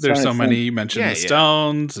 there's Trying to so think. many. You mentioned Yeah, the yeah.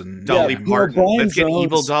 Stones and Dolly you know, Parton. Brian Let's get Jones-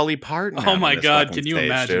 evil Dolly Parton. Oh out on my this God, fucking can you stage,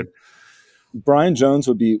 imagine? Brian Jones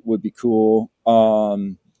would be cool.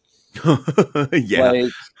 dude. Yeah.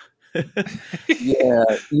 Like, yeah,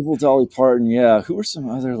 evil Dolly Parton. Yeah, who are some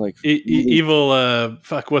other like really- evil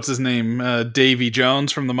what's his name, Davy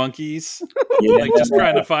Jones from the Monkees. Yeah. Like just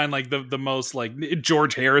trying to find like the most like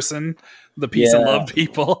George Harrison, the peace and Yeah. love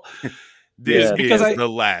people. This Yeah. Because is the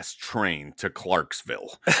last train to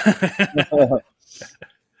Clarksville.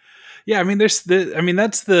 Yeah, I mean, that's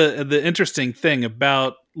the interesting thing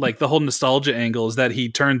about like the whole nostalgia angle is that he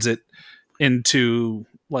turns it into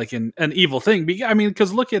like an evil thing. I mean,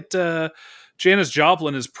 because look at Janis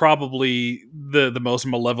Joplin is probably the most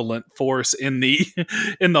malevolent force in the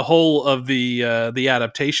in the whole of the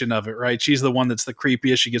adaptation of it, right? She's the one that's the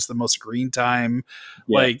creepiest. She gets the most screen time.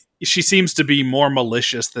 Yeah. Like she seems to be more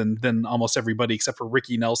malicious than almost everybody except for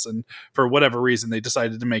Ricky Nelson. For whatever reason, they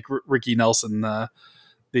decided to make Ricky Nelson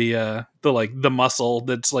the muscle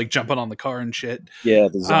that's like jumping on the car and shit. Yeah,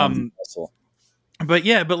 the zombie muscle. But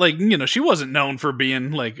like, you know, she wasn't known for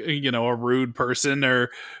being like, you know, a rude person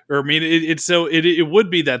or I mean, it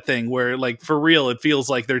would be that thing where like for real, it feels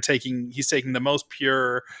like he's taking the most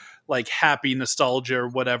pure, like happy nostalgia or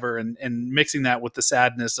whatever and mixing that with the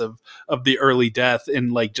sadness of the early death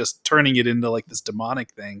and like just turning it into like this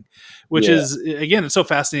demonic thing, which is, again, it's so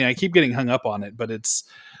fascinating. I keep getting hung up on it, but it's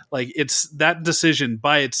that decision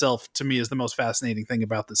by itself to me is the most fascinating thing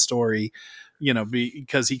about the story. You know,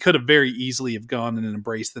 because he could have very easily have gone and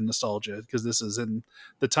embraced the nostalgia because this is in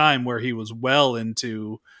the time where he was well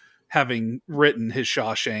into having written his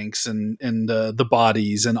Shawshanks and the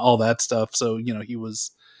bodies and all that stuff. So, you know, he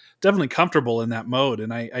was definitely comfortable in that mode.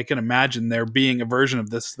 And I can imagine there being a version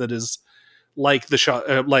of this that is like the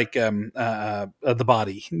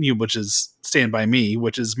body, which is Stand By Me,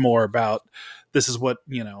 which is more about this is what,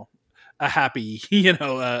 you know, a happy, you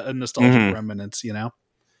know, a nostalgic remnants, you know.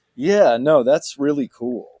 Yeah, no, that's really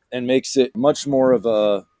cool and makes it much more of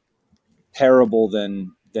a parable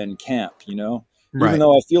than camp, you know? Right. Even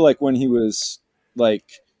though I feel like when he was like,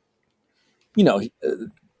 you know,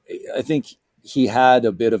 I think he had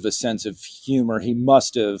a bit of a sense of humor. He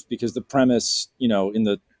must have, because the premise, in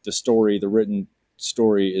the story, the written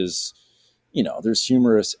story is, there's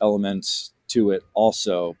humorous elements to it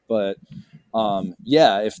also. But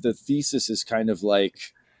if the thesis is kind of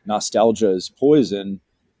like nostalgia is poison,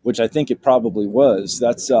 which I think it probably was,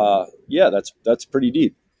 that's pretty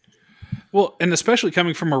deep. Well, and especially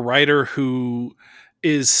coming from a writer who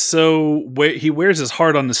is he wears his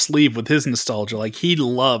heart on his sleeve with his nostalgia. Like he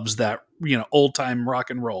loves that, old time rock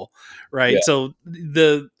and roll, right? Yeah. So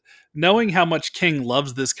the knowing how much King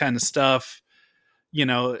loves this kind of stuff,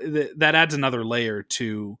 that adds another layer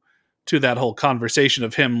to that whole conversation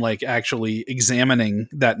of him like actually examining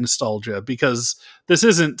that nostalgia, because this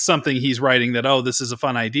isn't something he's writing that, oh, this is a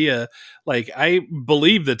fun idea. Like I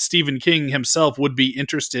believe that Stephen King himself would be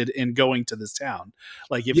interested in going to this town.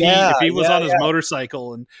 Like if he was on his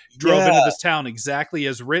motorcycle and drove into this town exactly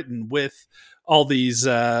as written, with all these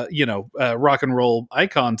rock and roll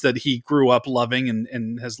icons that he grew up loving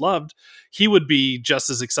and has loved, he would be just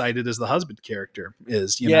as excited as the husband character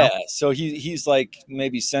is, know? So he's like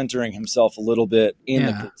maybe centering himself a little bit in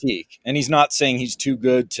the critique, and he's not saying he's too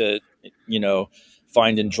good to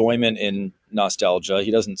find enjoyment in nostalgia.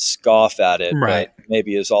 He doesn't scoff at it, right, but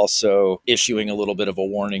maybe is also issuing a little bit of a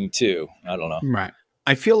warning too. I don't know. Right.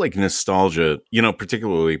 I feel like nostalgia,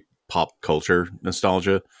 particularly pop culture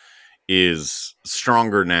nostalgia, is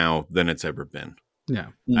stronger now than it's ever been. Yeah.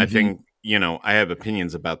 Mm-hmm. I think, I have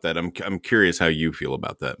opinions about that. I'm curious how you feel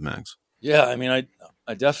about that, Max. Yeah, I mean,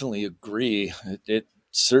 I definitely agree. It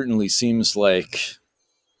certainly seems like,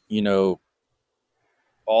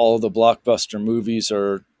 all the blockbuster movies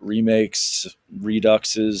are remakes,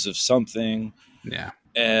 reduxes of something. Yeah.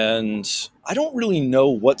 And I don't really know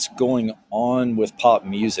what's going on with pop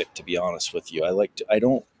music, to be honest with you. I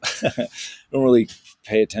don't don't really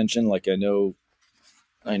pay attention. Like I know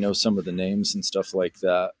some of the names and stuff like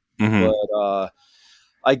that. Mm-hmm. But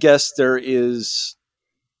I guess there is,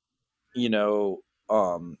 I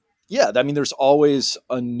mean, there's always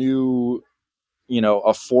a new,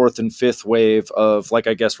 a fourth and fifth wave of, like,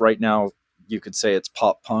 I guess right now you could say it's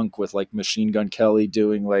pop punk with like Machine Gun Kelly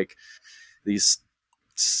doing like these,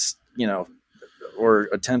 or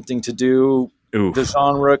attempting to do the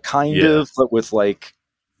genre kind of, but with like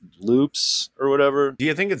loops or whatever. Do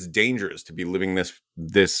you think it's dangerous to be living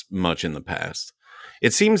this much in the past?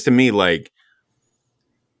 It seems to me like,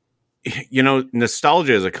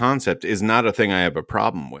 nostalgia as a concept is not a thing I have a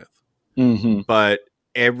problem with. Mm-hmm. But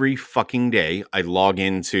every fucking day I log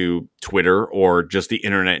into Twitter or just the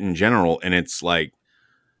internet in general, and it's like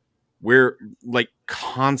we're like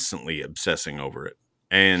constantly obsessing over it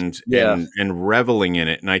and reveling in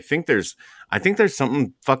it. And I think there's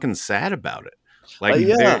something fucking sad about it. Like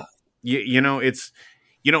it's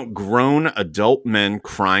grown adult men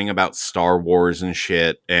crying about Star Wars and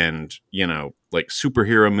shit, and like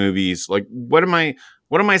superhero movies. Like what am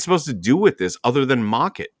I supposed to do with this other than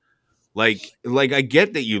mock it? Like I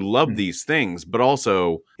get that you love these things, but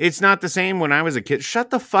also it's not the same when I was a kid. Shut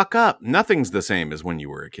the fuck up. Nothing's the same as when you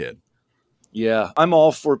were a kid. Yeah, I'm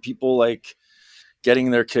all for people like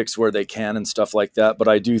getting their kicks where they can and stuff like that, but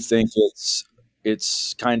I do think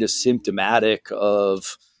it's kind of symptomatic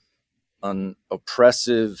of an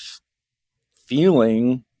oppressive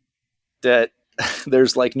feeling that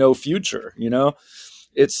there's like no future,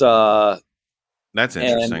 it's that's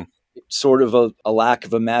interesting. Sort of a lack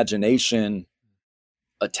of imagination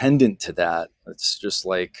attendant to that. It's just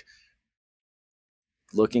like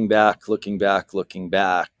looking back.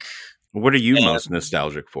 What are you most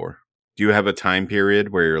nostalgic for? Do you have a time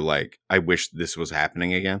period where you're like, I wish this was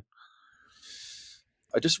happening again?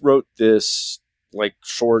 I just wrote this like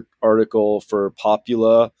short article for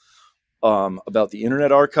Popula about the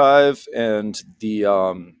Internet Archive and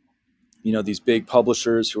the these big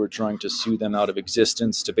publishers who are trying to sue them out of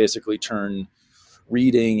existence to basically turn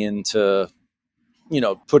reading into,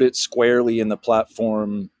 put it squarely in the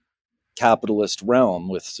platform capitalist realm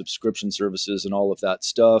with subscription services and all of that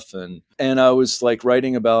stuff. And I was like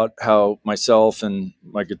writing about how myself and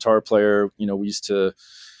my guitar player, we used to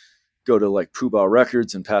go to like Pooh Bah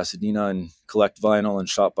Records in Pasadena and collect vinyl and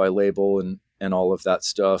shop by label and all of that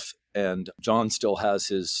stuff. And John still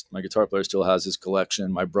has my guitar player still has his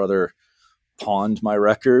collection. My brother pawned my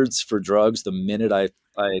records for drugs the minute I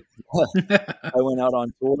went out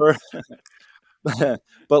on tour.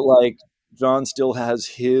 But like John still has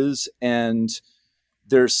his, and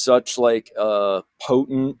there's such like a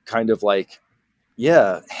potent kind of like,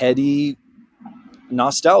 heady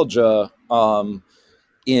nostalgia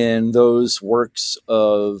in those works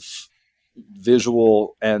of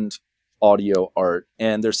visual and audio art.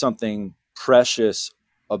 And there's something precious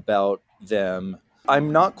about them.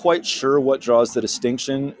 I'm not quite sure what draws the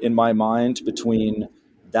distinction in my mind between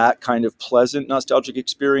that kind of pleasant nostalgic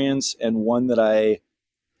experience and one that I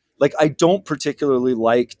don't particularly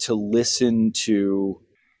like to listen to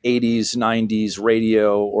 80s, 90s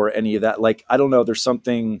radio or any of that. Like, I don't know, there's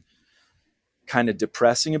something kind of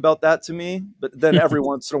depressing about that to me. But then every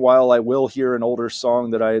once in a while I will hear an older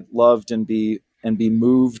song that I loved and be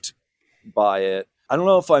moved by it. I don't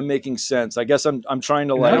know if I'm making sense. I guess I'm trying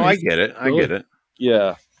to No, I get it. I get it.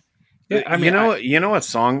 Yeah. Yeah, I mean, you know a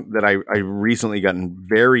song that I recently gotten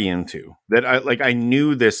very into that I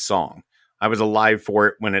knew this song. I was alive for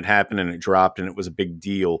it when it happened and it dropped and it was a big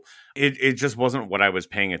deal. It just wasn't what I was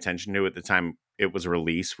paying attention to at the time it was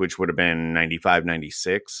released, which would have been 95,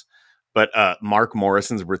 96. But Mark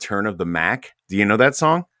Morrison's Return of the Mac. Do you know that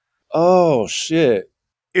song? Oh, shit.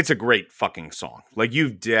 It's a great fucking song. Like,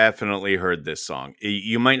 you've definitely heard this song.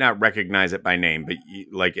 You might not recognize it by name, but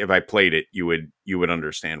like if I played it, you would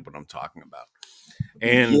understand what I'm talking about.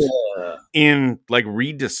 And in like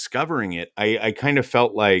rediscovering it, I kind of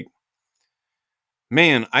felt like,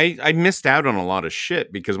 man, I missed out on a lot of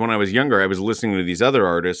shit because when I was younger, I was listening to these other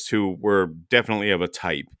artists who were definitely of a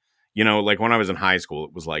type. You know, like when I was in high school,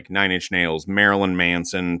 it was like 9 Inch Nails, Marilyn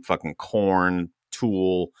Manson, fucking Korn,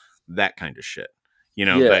 Tool, that kind of shit. You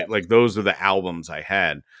know, like those are the albums I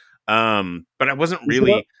had. But I wasn't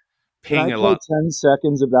really paying a lot. 10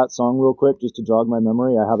 seconds of that song real quick just to jog my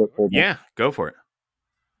memory? I have it pulled up. Yeah, go for it.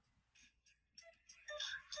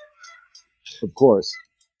 Of course.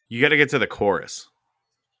 You got to get to the chorus.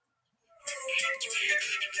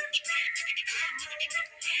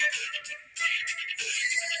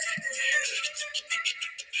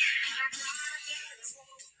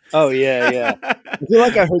 Oh, yeah. I feel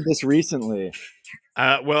like I heard this recently.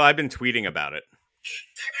 Well, I've been tweeting about it.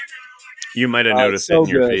 You might have noticed it in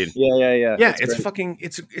your feed. Yeah. Yeah,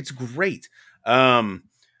 it's great.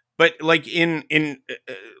 But like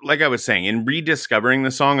like I was saying, in rediscovering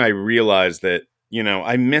the song, I realized that, you know,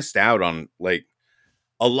 I missed out on like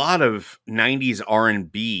a lot of 90s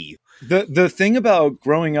R&B. The thing about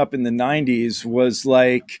growing up in the 90s was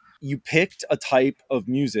like you picked a type of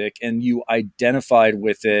music and you identified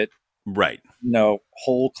with it, right? You know,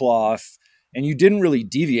 whole cloth, and you didn't really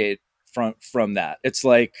deviate from that. It's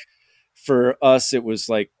like for us, it was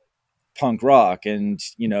like punk rock, and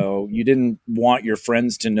you know, you didn't want your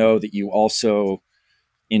friends to know that you also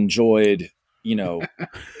enjoyed, you know,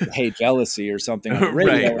 Hey Jealousy or something on the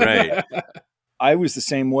radio. Right. I was the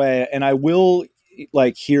same way, and I will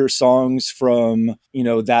like hear songs from, you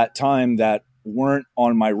know, that time that weren't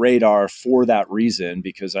on my radar for that reason,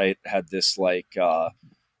 because I had this like kind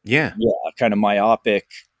of myopic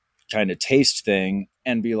kind of taste thing,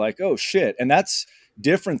 and be like, oh shit. And that's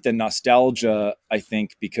different than nostalgia, I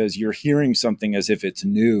think, because you're hearing something as if it's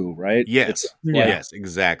new, right? Yes. Yes,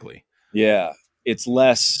 exactly. Yeah. It's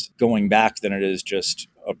less going back than it is just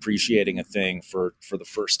appreciating a thing for the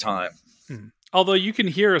first time. Although you can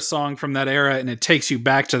hear a song from that era and it takes you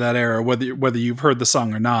back to that era, whether you've heard the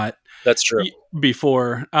song or not. That's true.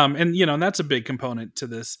 Before. And, you know, and that's a big component to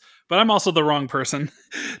this. But I'm also the wrong person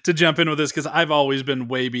to jump in with this because I've always been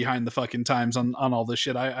way behind the fucking times on all this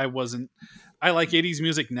shit. I wasn't. I like 80s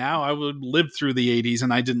music now. I would live through the 80s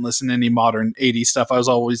and I didn't listen to any modern 80s stuff. I was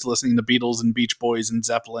always listening to Beatles and Beach Boys and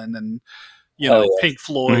Zeppelin and, you know, Pink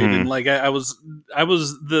Floyd. And like I was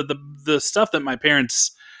the stuff that my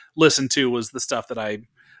parents listened to was the stuff that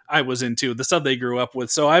I was into, the stuff they grew up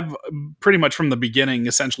with. So I've pretty much from the beginning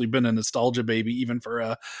essentially been a nostalgia baby, even for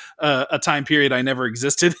a time period I never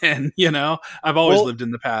existed in. You know, I've always lived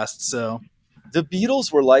in the past. So the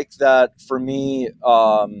Beatles were like that for me.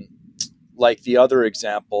 Like the other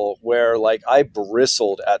example where like I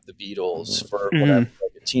bristled at the Beatles for when I was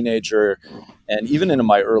like a teenager, and even into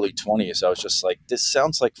my early 20s, I was just like, this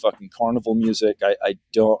sounds like fucking carnival music. I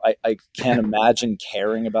can't imagine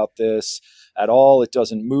caring about this at all. It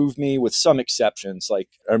doesn't move me, with some exceptions. Like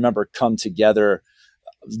I remember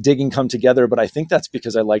digging Come Together, but I think that's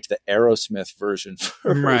because I liked the Aerosmith version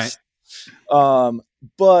first. Right.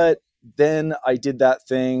 But then I did that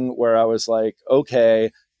thing where I was like, okay,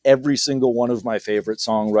 every single one of my favorite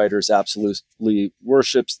songwriters absolutely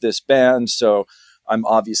worships this band, so I'm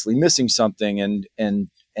obviously missing something, and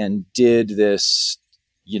did this,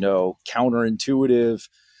 you know, counterintuitive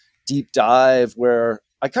deep dive where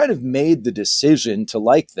I kind of made the decision to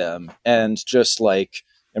like them and just like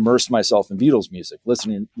immersed myself in Beatles music,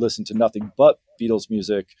 listened to nothing but Beatles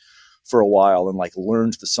music for a while, and like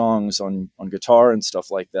learned the songs on guitar and stuff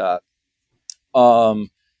like that.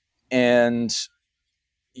 And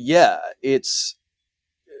yeah,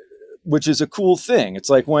 which is a cool thing. It's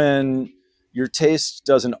like when, your taste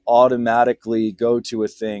doesn't automatically go to a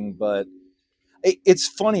thing, but it's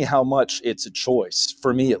funny how much it's a choice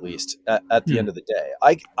for me, at least at the end of the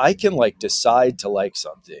day. I can like decide to like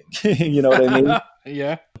something. You know what I mean?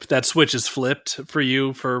 Yeah. That switch is flipped for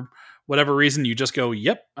you for whatever reason. You just go,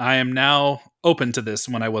 yep, I am now open to this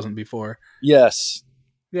when I wasn't before. Yes.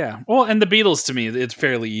 Yeah. Well, and the Beatles to me, it's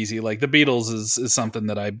fairly easy. Like the Beatles is something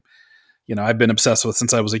that I've been obsessed with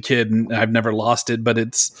since I was a kid, and I've never lost it. But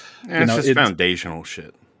it's just foundational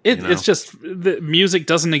shit. It's just the music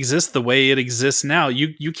doesn't exist the way it exists now.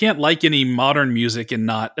 You can't like any modern music and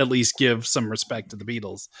not at least give some respect to the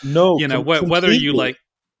Beatles. No, Whether you like.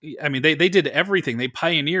 I mean, they did everything. They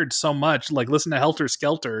pioneered so much. Like, listen to Helter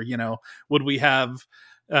Skelter. Would we have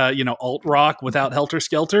alt rock without Helter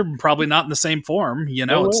Skelter? Probably not in the same form.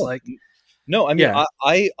 It's like no. I mean,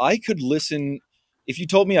 I could listen. If you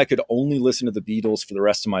told me I could only listen to the Beatles for the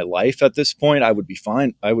rest of my life at this point, I would be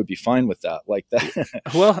fine. I would be fine with that. Like that.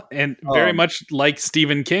 Well, and very much like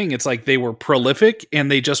Stephen King, it's like they were prolific and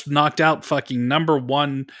they just knocked out fucking number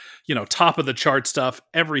one, top of the chart stuff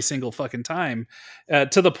every single fucking time,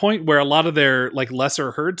 to the point where a lot of their like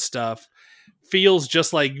lesser heard stuff feels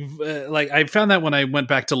just like I found that when I went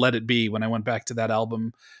back to Let It Be, when I went back to that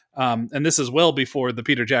album. And this is well before the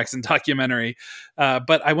Peter Jackson documentary.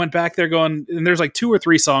 But I went back there going, and there's like 2 or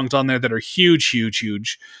 3 songs on there that are huge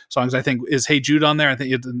songs. I think is Hey Jude on there. I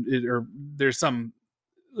think or there's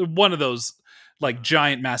one of those like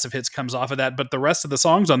giant massive hits comes off of that. But the rest of the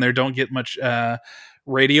songs on there don't get much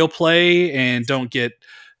radio play and don't get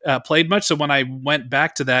played much. So when I went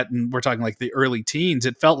back to that, and we're talking like the early teens,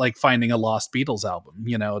 it felt like finding a lost Beatles album.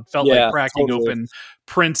 It felt like cracking open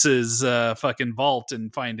Prince's fucking vault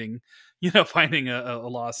and finding a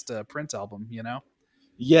lost Prince album.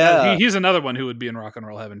 Yeah, he's another one who would be in rock and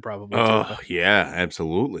roll heaven probably. Oh yeah,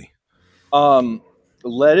 absolutely.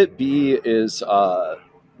 Let It Be is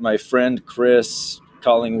my friend Chris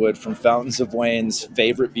Collingwood from Fountains of Wayne's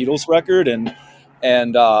favorite Beatles record, and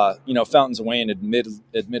Fountains of Wayne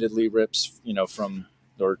admittedly ripped from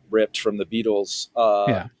the Beatles.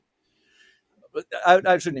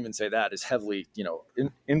 I shouldn't even say that. Is heavily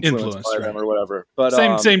influenced by them or whatever.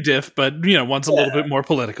 But same diff, but one's a little bit more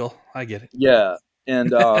political. I get it. Yeah,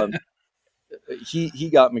 and he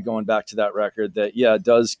got me going back to that record that it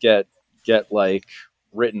does get like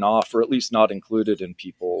written off, or at least not included in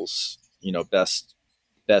people's best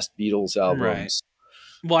Beatles albums. Right.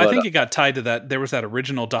 Well, I think it got tied to that. There was that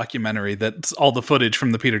original documentary that all the footage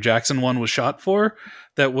from the Peter Jackson one was shot for,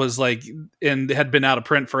 that was like, and had been out of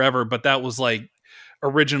print forever, but that was like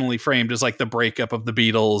originally framed as like the breakup of the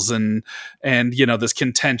Beatles and this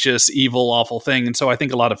contentious, evil, awful thing. And so I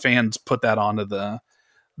think a lot of fans put that onto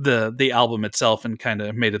the album itself and kind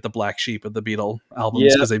of made it the black sheep of the Beatle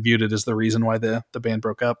albums because they viewed it as the reason why the band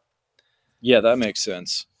broke up. Yeah, that makes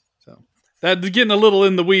sense. That's getting a little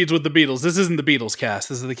in the weeds with the Beatles. This isn't the Beatles cast.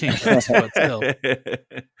 This is the King cast, but still.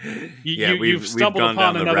 You've stumbled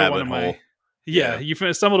upon another one of my... Yeah, you've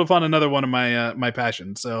stumbled upon another one of my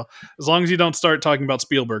passions. So as long as you don't start talking about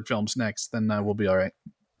Spielberg films next, then we'll be all right.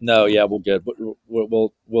 No, yeah, we'll good.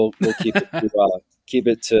 We'll keep it keep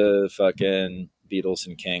it to fucking Beatles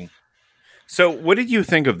and King. So what did you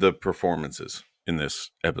think of the performances in this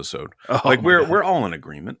episode? We're all in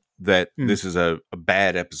agreement that this is a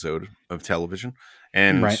bad episode of television.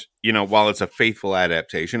 And, while it's a faithful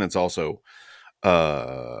adaptation, it's also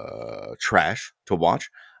trash to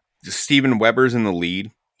watch. Steven Weber's in the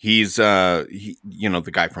lead. He's, the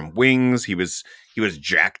guy from Wings. He was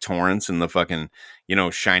Jack Torrance in the fucking,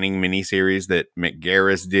 Shining miniseries that Mick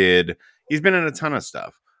Garris did. He's been in a ton of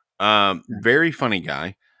stuff. Very funny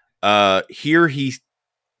guy. Here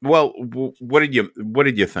what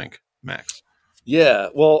did you think, Max? Yeah,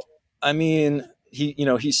 well, I mean,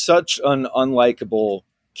 he's such an unlikable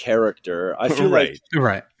character. I feel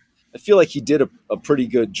I feel like he did a pretty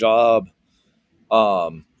good job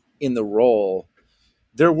in the role.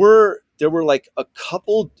 There were like a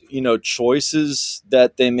couple, choices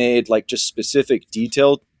that they made, like just specific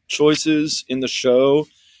detailed choices in the show.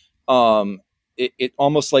 It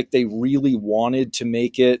almost like they really wanted to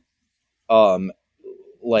make it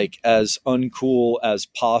like as uncool as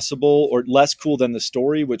possible, or less cool than the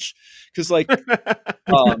story, because like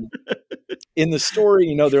in the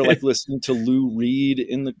story, they're like listening to Lou Reed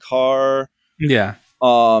in the car.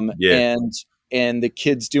 And the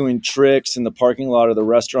kids doing tricks in the parking lot of the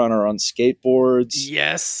restaurant are on skateboards.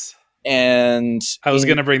 Yes. And I was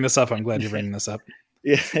going to bring this up. I'm glad you're bringing this up.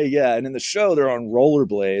 Yeah. And in the show, they're on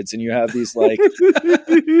rollerblades, and you have these like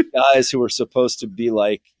guys who are supposed to be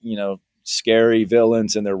like, scary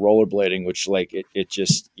villains, and they're rollerblading, which like it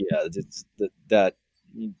just, it's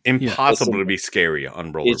Impossible to be scary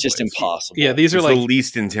on rollerblades. It's just impossible. Yeah, these are It's like the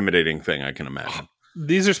least intimidating thing I can imagine.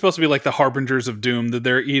 these are supposed to be like the harbingers of doom, that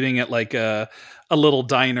they're eating at like a little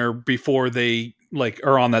diner before they like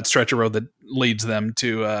are on that stretch of road that leads them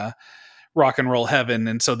to rock and roll heaven.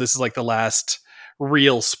 And so this is like the last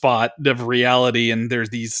real spot of reality, and there's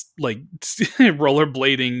these like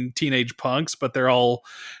rollerblading teenage punks, but they're all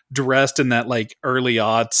dressed in that like early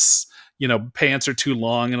aughts, pants are too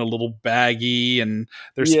long and a little baggy, and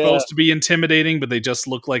they're supposed to be intimidating, but they just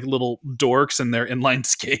look like little dorks in their inline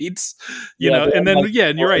skates, and then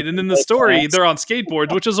and you're right, and in the story they're on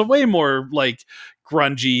skateboards, which is a way more like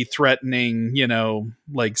grungy, threatening,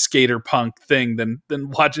 like skater punk thing than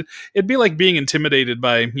watching. It'd be like being intimidated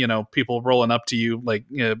by, people rolling up to you like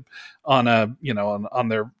on a, on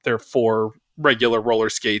their four regular roller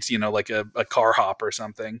skates, like a car hop or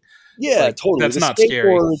something. Yeah, like, totally. That's not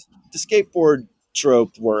scary. The skateboard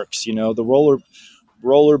trope works, the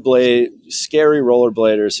rollerblade, scary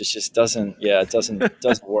rollerbladers. It just doesn't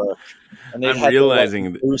work. And they have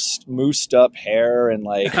realizing like, moosed up hair and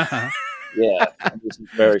like. Yeah, this is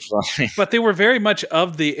very funny. But they were very much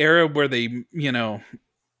of the era where they, or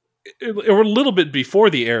a little bit before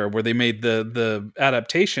the era where they made the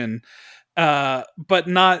adaptation, but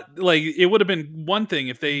not like, it would have been one thing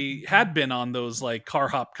if they had been on those like car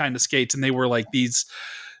hop kind of skates and they were like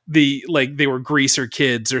they were greaser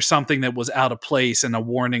kids or something that was out of place and a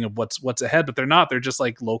warning of what's ahead. But they're not. They're just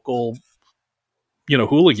like local,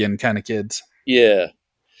 hooligan kind of kids. Yeah,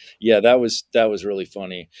 that was really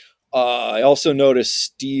funny. I also noticed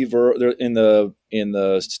Steve in the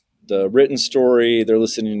written story. They're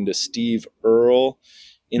listening to Steve Earle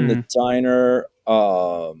in the diner.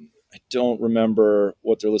 I don't remember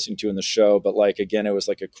what they're listening to in the show, but like again, it was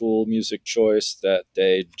like a cool music choice that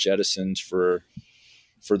they jettisoned for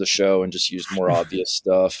the show and just used more obvious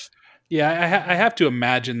stuff. Yeah, I have to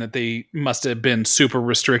imagine that they must have been super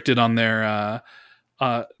restricted on their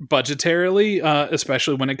budgetarily,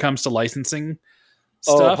 especially when it comes to licensing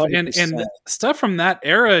stuff. And stuff from that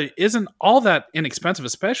era isn't all that inexpensive,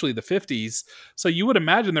 especially the 50s. So you would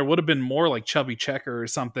imagine there would have been more like Chubby Checker or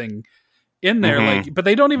something in there, like, but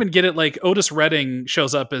they don't even get it. Like Otis Redding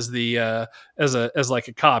shows up as the as like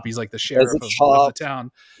a cop. He's like the sheriff of the town,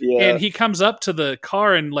 and he comes up to the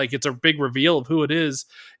car and like it's a big reveal of who it is,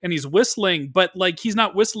 and he's whistling, but like he's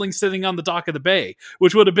not whistling sitting on the dock of the bay,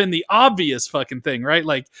 which would have been the obvious fucking thing, right?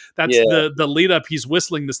 Like that's the lead up. He's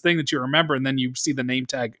whistling this thing that you remember, and then you see the name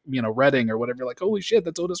tag, Redding or whatever. You're like, holy shit,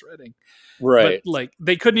 that's Otis Redding, right? But like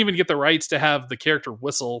they couldn't even get the rights to have the character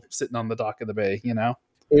whistle sitting on the dock of the bay,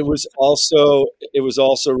 It was also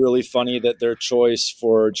really funny that their choice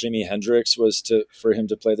for Jimi Hendrix was for him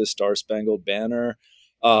to play the Star Spangled Banner,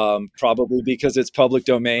 probably because it's public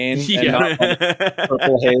domain and not like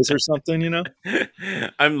Purple Haze or something,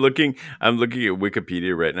 I'm looking at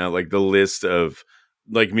Wikipedia right now, like the list of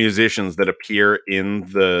like musicians that appear in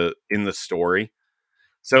the story.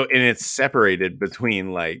 So, and it's separated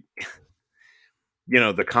between like,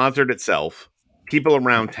 the concert itself, people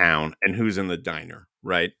around town, and who's in the diner.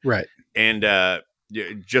 Right. And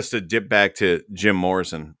just to dip back to Jim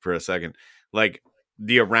Morrison for a second, like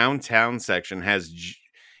the around town section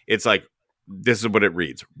it's like, this is what it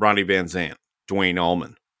reads: Ronnie Van Zant, Dwayne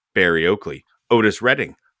Allman, Barry Oakley, Otis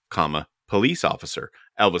Redding, police officer,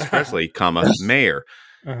 Elvis Presley, mayor,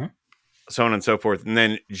 so on and so forth. And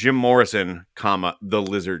then Jim Morrison, the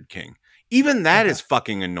Lizard King. Even that is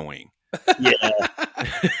fucking annoying. Yeah.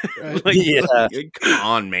 Like, come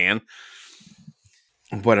on, man.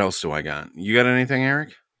 What else do I got? You got anything,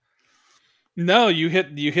 Eric? No, you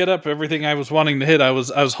hit up everything I was wanting to hit. I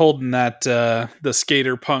was holding that the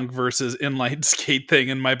skater punk versus inline skate thing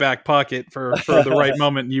in my back pocket for the right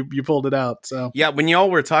moment. And you pulled it out. So yeah, when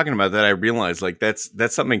y'all were talking about that, I realized like that's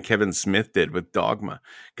something Kevin Smith did with Dogma,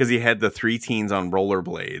 because he had the three teens on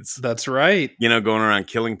rollerblades. That's right. Going around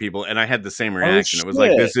killing people, and I had the same reaction. It was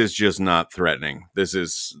like, this is just not threatening. This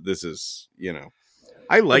is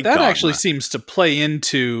I like that. Dogma. Actually seems to play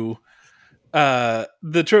into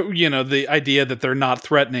the idea that they're not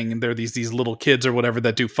threatening and they're these little kids or whatever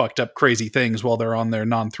that do fucked up crazy things while they're on their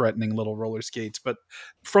non-threatening little roller skates. But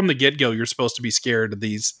from the get-go, you're supposed to be scared of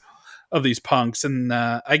these punks. And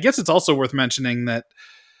I guess it's also worth mentioning that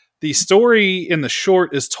the story in the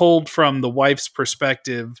short is told from the wife's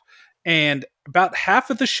perspective, and about half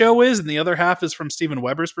of the show is, and the other half is from Steven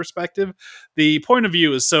Weber's perspective. The point of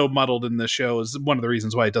view is so muddled in the show is one of the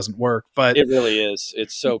reasons why it doesn't work. But it really is.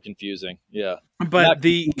 It's so confusing. Yeah. But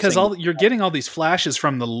because you're getting all these flashes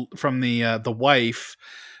from the wife,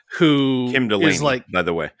 who Kim Delaney, is like, by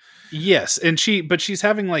the way. yes, and she's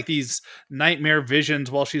having like these nightmare visions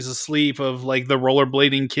while she's asleep of like the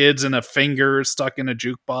rollerblading kids and a finger stuck in a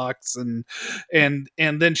jukebox, and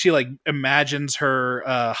then she like imagines her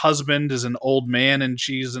husband is an old man and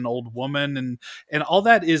she's an old woman, and all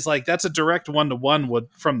that is like, that's a direct one-to-one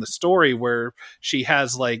from the story, where she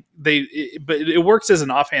has like but it works as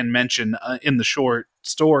an offhand mention in the short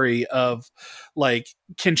story of like,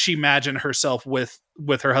 can she imagine herself with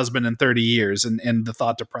her husband in 30 years, and the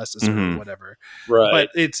thought depresses her or whatever. Right.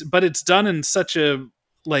 But it's done in such a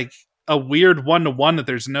like a weird one-to-one that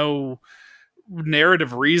there's no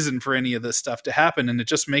narrative reason for any of this stuff to happen, and it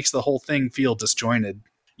just makes the whole thing feel disjointed.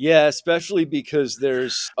 Yeah, especially because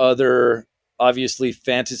there's other obviously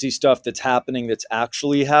fantasy stuff that's happening that's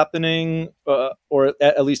actually happening, or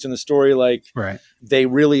at least in the story, like Right. they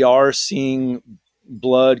really are seeing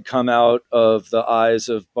blood come out of the eyes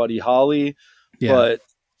of Buddy Holly. Yeah.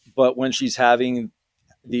 But when she's having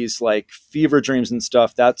these like fever dreams and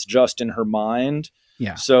stuff, that's just in her mind.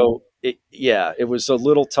 Yeah. So it was a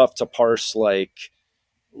little tough to parse. Like,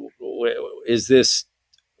 is this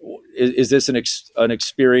an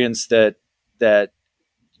experience that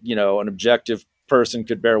an objective person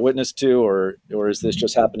could bear witness to, or is this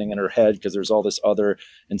just happening in her head because there's all this other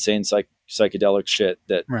insane psychedelic shit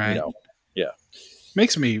that Right. Yeah.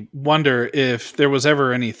 Makes me wonder if there was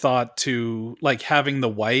ever any thought to like having the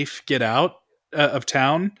wife get out of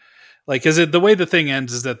town. Like, is it the way the thing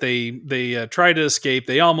ends is that they try to escape,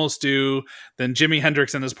 they almost do, then Jimi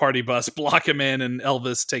Hendrix and his party bus block him in, and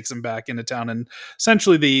Elvis takes him back into town. And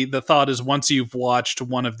essentially the thought is, once you've watched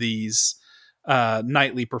one of these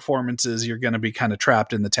nightly performances, you're going to be kind of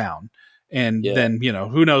trapped in the town. And then,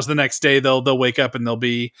 who knows, the next day they'll wake up and they'll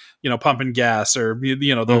be, pumping gas, or,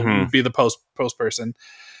 they'll be the post person.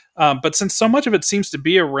 But since so much of it seems to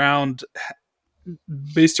be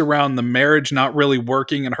based around the marriage not really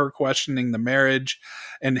working and her questioning the marriage,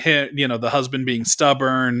 and the husband being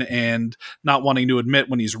stubborn and not wanting to admit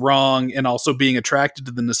when he's wrong, and also being attracted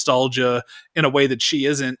to the nostalgia in a way that she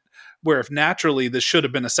isn't, where if naturally this should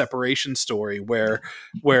have been a separation story where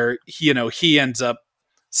he ends up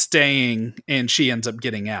staying and she ends up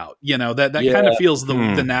getting out, that kind of feels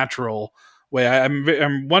the natural way. I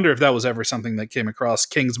wonder if that was ever something that came across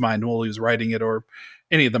King's mind while he was writing it, or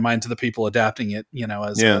any of the minds of the people adapting it,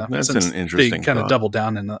 that's an interesting they kind of double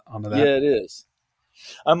down onto that. Yeah, it is.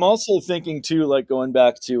 I'm also thinking too, like going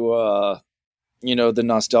back to, the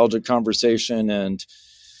nostalgic conversation and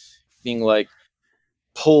being like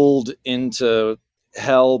pulled into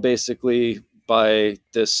hell basically by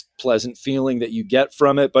this pleasant feeling that you get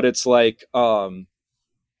from it. But it's like, there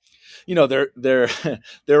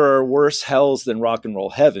are worse hells than rock and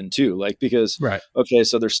roll heaven too. Like, because, right. Okay,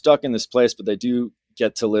 so they're stuck in this place, but they do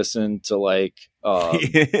get to listen to like, they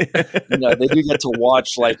do get to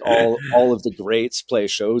watch like all of the greats play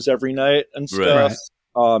shows every night and stuff,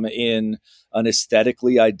 in an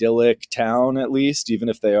aesthetically idyllic town, at least, even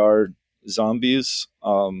if they are zombies.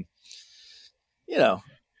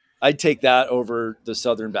 I'd take that over the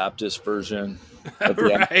Southern Baptist version of the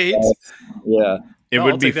right. Yeah. It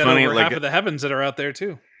would be funny, like half of the heavens that are out there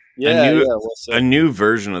too. A new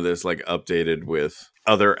version of this, like updated with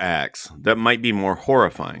other acts that might be more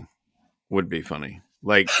horrifying, would be funny.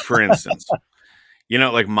 Like, for instance,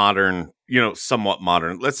 like modern, somewhat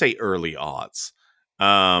modern, let's say early aughts.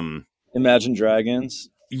 Imagine Dragons.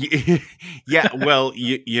 Yeah, well,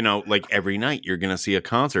 like every night you're going to see a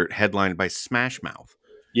concert headlined by Smash Mouth.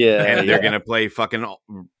 Yeah. And they're going to play fucking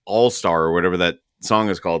All Star or whatever that song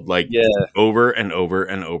is called, like over and over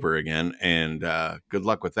and over again. And good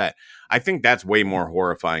luck with that. I think that's way more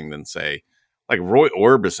horrifying than, say, like Roy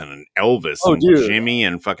Orbison and Elvis and Jimmy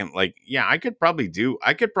and fucking like, I could probably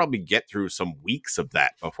get through some weeks of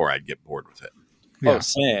that before I'd get bored with it. Yeah. Oh,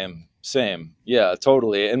 same. Yeah,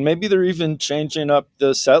 totally. And maybe they're even changing up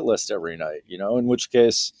the set list every night, in which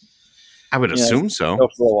case I would assume so. For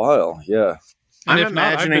a while. Yeah. And if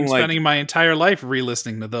not, I've been spending my entire life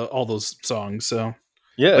re-listening to all those songs. So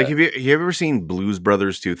yeah, like have you ever seen Blues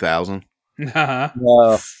Brothers 2000?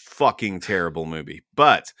 No. Fucking terrible movie.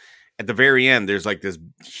 But at the very end, there's like this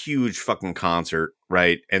huge fucking concert,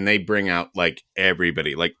 right? And they bring out like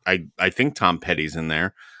everybody. Like I think Tom Petty's in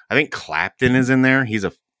there. I think Clapton is in there. He's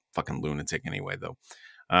a fucking lunatic anyway, though.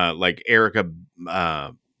 Like Erica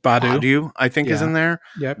Badu, I think, is in there.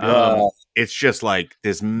 Yep. It's just like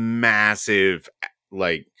this massive,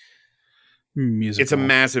 like, musical. It's a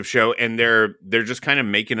massive show, and they're just kind of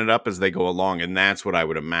making it up as they go along, and that's what I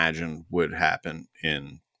would imagine would happen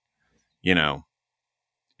in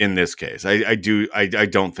this case. I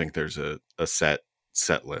don't think there's a set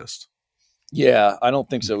list. Yeah, I don't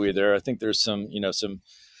think so either. I think there's some,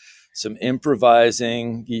 some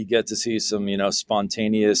improvising. You get to see some,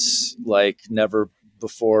 spontaneous, like never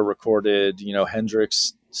before recorded,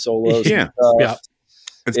 Hendrix solos and Yeah. stuff. Yeah.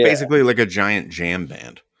 It's Yeah. basically like a giant jam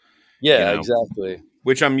band, Yeah, exactly.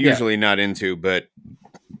 which I'm usually not into, but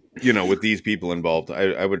with these people involved,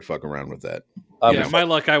 I would fuck around with that. Yeah, my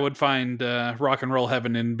luck, I would find Rock and Roll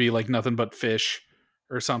Heaven and be like nothing but Fish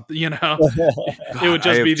or something. It would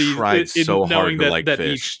just be these. Tried so hard to like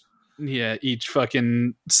Fish. each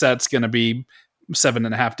fucking set's gonna be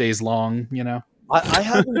 7.5 days long. I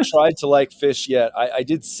haven't tried to like Fish yet. I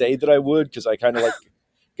did say that I would because I kind of like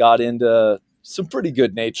got into some pretty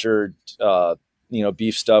good natured,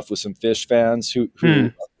 beef stuff with some Fish fans who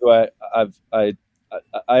I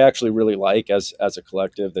actually really like as a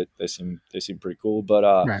collective. That they seem pretty cool. But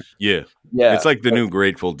Right. Yeah, it's like the new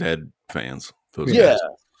Grateful Dead fans. Those guys.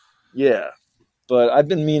 Yeah. But I've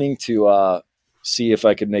been meaning to see if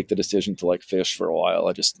I could make the decision to like Fish for a while.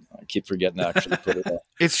 I keep forgetting to actually put it up.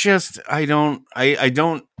 It's just I don't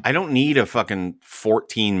need a fucking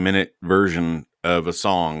 14-minute version of a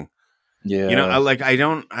song. Yeah.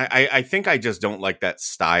 I think I just don't like that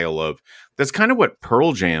style of. That's kind of what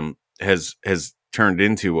Pearl Jam has turned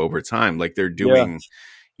into over time. Like they're doing,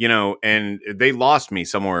 and they lost me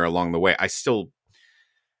somewhere along the way. I still,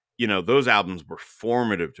 those albums were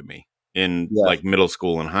formative to me in like middle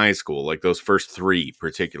school and high school, like those first 3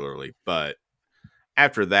 particularly. But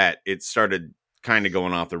after that, it started kind of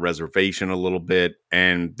going off the reservation a little bit,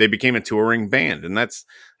 and they became a touring band, and that's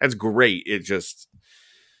great. It just,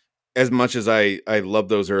 as much as I love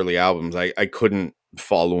those early albums, I couldn't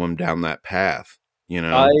follow them down that path.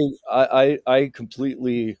 I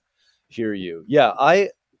completely hear you. Yeah, I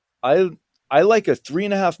like a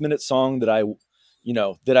 3.5-minute song that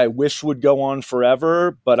I wish would go on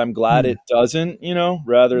forever, but I'm glad it doesn't.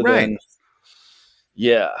 Rather than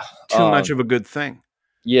too much of a good thing.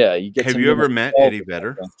 Yeah, you get. Have you ever met Eddie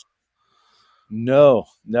Vedder? No,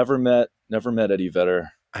 never met Eddie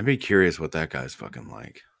Vedder. I'd be curious what that guy's fucking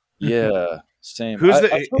like. Yeah, same. I've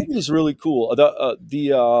heard he's really cool.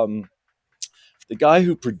 The guy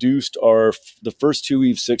who produced the first 2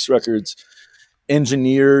 Eve 6 records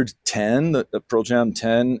engineered 10, the Pearl Jam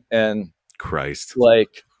 10, and Christ,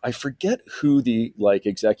 like I forget who the like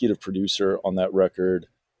executive producer on that record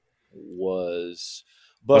was,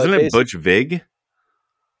 but wasn't it Butch Vig?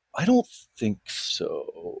 I don't think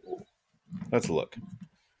so. Let's look.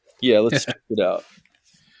 Yeah, let's check it out.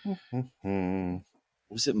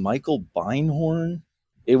 Was it Michael Beinhorn?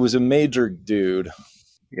 It was a major dude.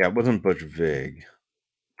 Yeah, it wasn't Butch Vig.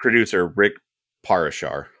 Producer Rick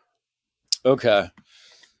Parashar. Okay.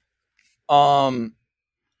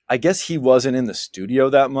 I guess he wasn't in the studio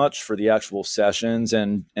that much for the actual sessions,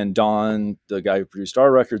 and Don, the guy who produced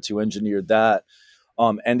our records, who engineered that,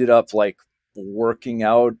 ended up like working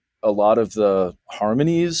out a lot of the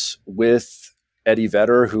harmonies with Eddie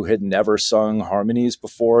Vedder, who had never sung harmonies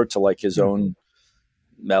before to like his own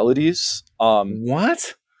melodies.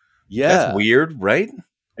 What? Yeah. That's weird, right?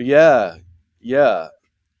 Yeah.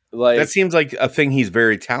 Like that seems like a thing he's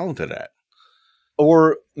very talented at.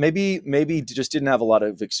 Or maybe just didn't have a lot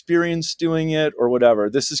of experience doing it or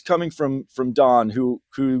whatever. This is coming from Don, who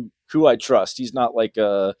I trust. He's not like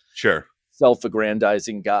a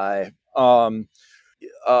self-aggrandizing guy. And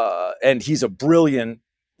he's a brilliant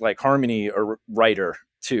like harmony writer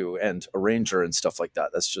too, and arranger and stuff like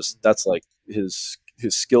that. That's like his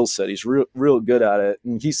skill set. He's real good at it.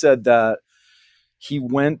 And he said that he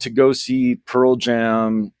went to go see Pearl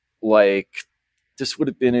Jam, like this would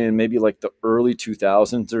have been in maybe like the early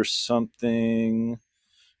 2000s or something.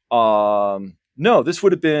 No, this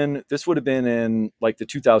would have been in like the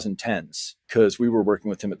 2010s, because we were working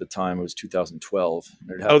with him at the time. It was 2012.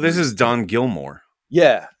 Oh, this is Don Gilmore.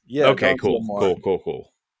 Yeah. Okay, Don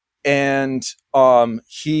cool. And Don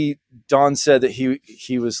said that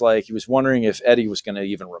he was wondering if Eddie was going to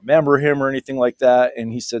even remember him or anything like that.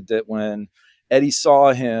 And he said that when Eddie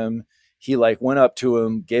saw him, he like went up to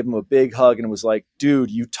him, gave him a big hug, and was like,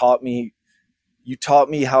 "Dude, you taught me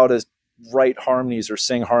how to write harmonies or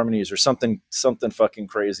sing harmonies or something fucking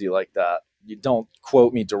crazy like that." You don't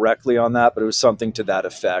quote me directly on that, but it was something to that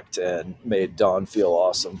effect, and made Don feel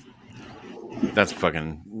awesome. That's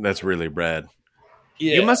really rad.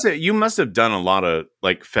 Yeah. You must have done a lot of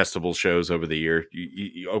like festival shows over the year.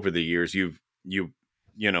 Over the years, you've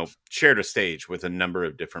shared a stage with a number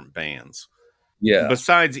of different bands. Yeah.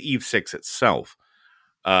 Besides Eve 6 itself,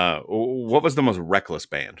 what was the most reckless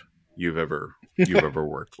band you've ever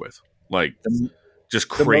worked with? Like just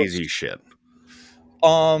crazy shit.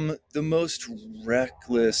 The most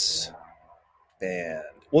reckless band.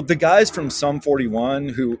 Well, the guys from Sum 41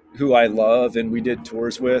 who I love and we did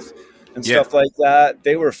tours with and Yeah. stuff like that,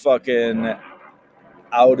 they were fucking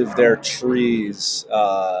out of their trees.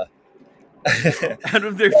 Out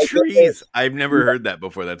of their trees. I've never heard that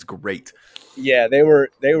before. That's great. Yeah, they were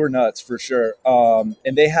nuts for sure.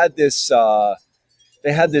 And they had this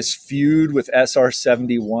feud with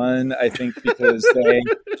SR-71, I think, because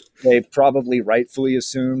they probably rightfully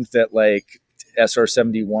assumed that like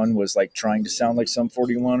SR-71 was like trying to sound like Sum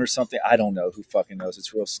 41 or something. I don't know. Who fucking knows?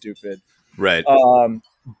 It's real stupid. Right.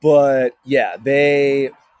 But yeah,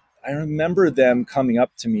 I remember them coming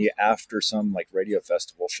up to me after some like radio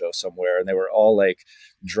festival show somewhere, and they were all like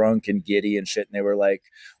drunk and giddy and shit. And they were like,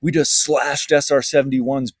 "We just slashed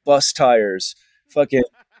SR-71's bus tires." Fucking.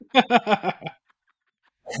 I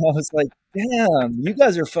was like, "Damn, you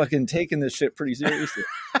guys are fucking taking this shit pretty seriously."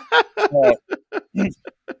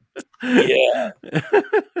 Yeah,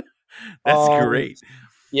 That's great.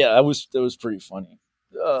 Yeah, that was pretty funny.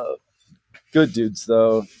 Good dudes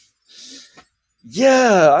though.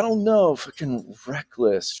 Yeah, I don't know. Fucking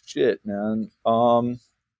reckless shit, man. I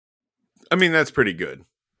mean, that's pretty good.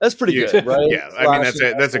 That's pretty good, right? Yeah, I mean,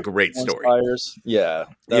 that's a great story. Tires. Yeah.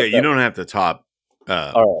 You don't have to top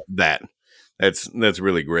all that. That's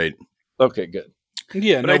really great. Okay, good.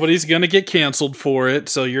 Yeah, but nobody's gonna get canceled for it,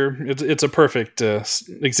 so it's a perfect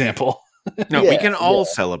example. No, we can all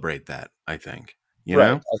celebrate that, I think. You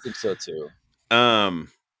know? I think so too.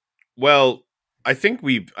 Well, I think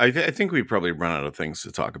we've probably run out of things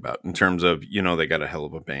to talk about in terms of, they got a hell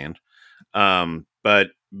of a band.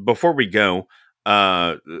 But before we go,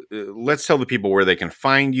 let's tell the people where they can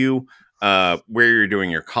find you, where you're doing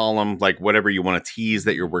your column, like whatever you want to tease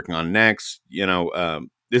that you're working on next.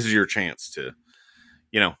 This is your chance to,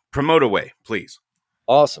 promote away, please.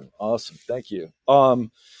 Awesome. Thank you.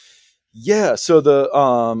 Yeah. So the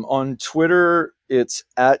on Twitter, it's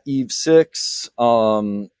at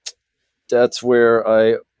Eve6. That's where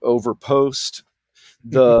I overpost.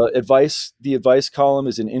 The advice column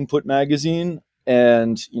is in Input Magazine,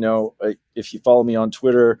 and if you follow me on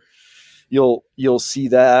Twitter, you'll see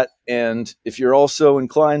that. And if you're also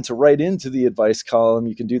inclined to write into the advice column,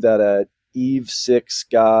 you can do that at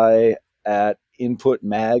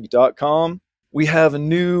eve6guy@inputmag.com. We have a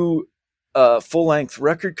new full-length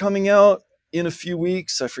record coming out in a few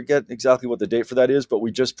weeks. I forget exactly what the date for that is, but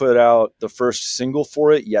we just put out the first single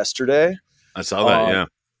for it yesterday. I saw that. Yeah.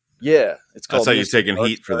 Yeah. It's called. I saw you taking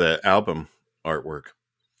heat for the album artwork.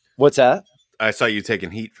 What's that? I saw you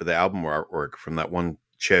taking heat for the album artwork from that one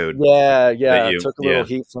chode. Yeah. I took a little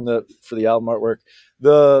heat for the album artwork.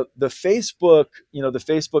 The Facebook, the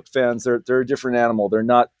Facebook fans, they're a different animal. They're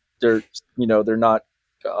not a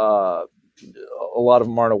lot of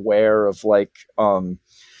them aren't aware of like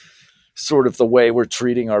sort of the way we're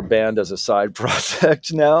treating our band as a side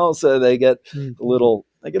project now, so they get a little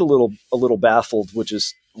baffled, which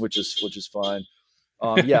is fine.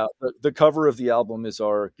 The cover of the album is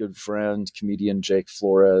our good friend comedian Jake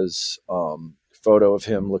Flores, photo of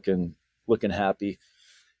him looking happy.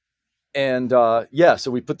 And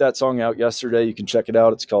so we put that song out yesterday. You can check it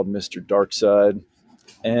out. It's called Mr. Darkside,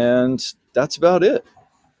 and that's about it.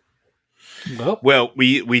 Well,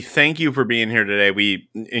 we thank you for being here today. We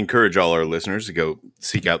encourage all our listeners to go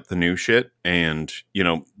seek out the new shit, and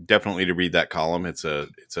definitely to read that column.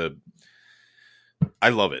 I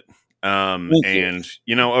love it. And this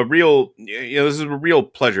is a real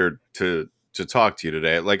pleasure to talk to you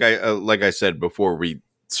today. Like I said before we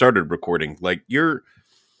started recording, like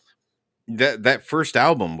that first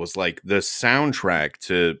album was like the soundtrack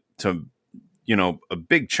to a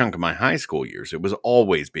big chunk of my high school years. It was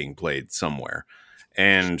always being played somewhere.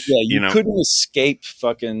 And you couldn't escape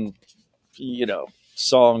fucking,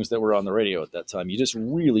 songs that were on the radio at that time. You just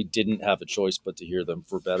really didn't have a choice but to hear them,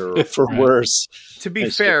 for better or for worse. To be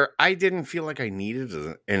fair, I didn't feel like I needed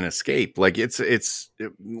an escape. Like it's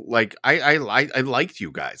like I liked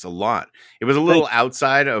you guys a lot. It was a little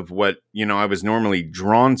outside of what, I was normally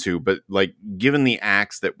drawn to, but like given the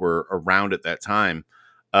acts that were around at that time,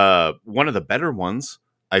 one of the better ones,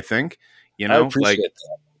 I think, I appreciate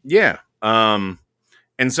that. Yeah.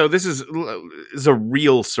 And so this is a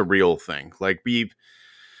real surreal thing. Like we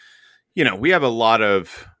have a lot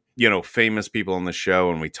of, famous people on the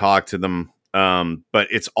show and we talk to them. But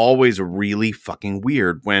it's always really fucking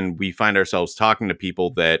weird when we find ourselves talking to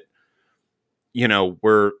people that,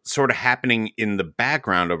 were sort of happening in the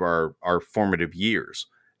background of our formative years.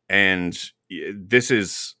 And this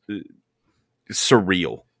is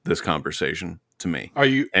surreal, this conversation to me. Are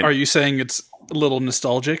you saying a little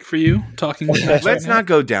nostalgic for you talking with Max Let's right now? not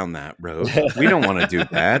go down that road. We don't want to do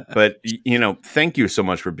that. But, thank you so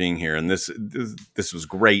much for being here. And this was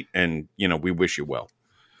great. And, we wish you well.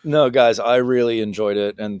 No, guys, I really enjoyed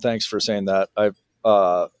it. And thanks for saying that.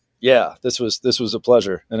 This was a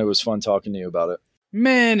pleasure. And it was fun talking to you about it.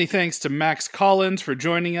 Many thanks to Max Collins for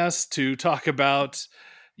joining us to talk about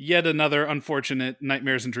yet another unfortunate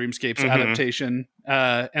Nightmares and Dreamscapes adaptation,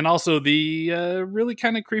 and also the really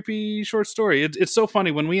kind of creepy short story. It's so funny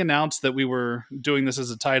when we announced that we were doing this as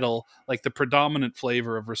a title, like the predominant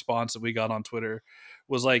flavor of response that we got on Twitter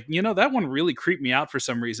was like, that one really creeped me out for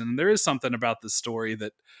some reason. And there is something about this story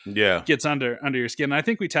that gets under your skin. And I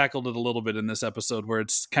think we tackled it a little bit in this episode where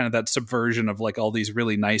it's kind of that subversion of like all these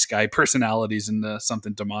really nice guy personalities into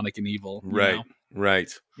something demonic and evil. Right.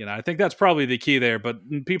 I think that's probably the key there, but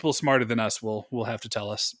people smarter than us will have to tell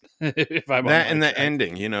us if I'm that and the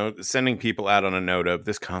ending, sending people out on a note of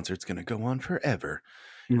this concert's going to go on forever.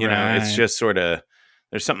 It's just sort of,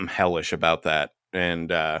 there's something hellish about that.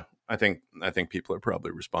 And, I think people are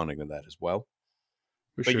probably responding to that as well.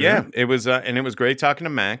 But yeah, it was and it was great talking to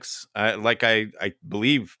Max. I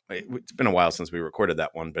believe it's been a while since we recorded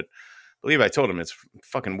that one, but I believe I told him it's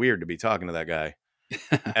fucking weird to be talking to that guy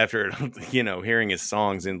after hearing his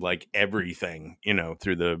songs in like everything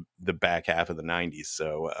through the back half of the 90s.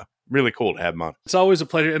 So really cool to have him on. It's always a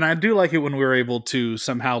pleasure, and I do like it when we're able to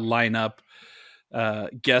somehow line up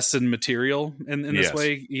guests and material in this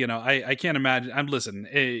way. I can't imagine.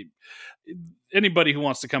 Anybody who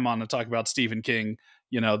wants to come on and talk about Stephen King,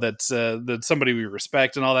 that's somebody we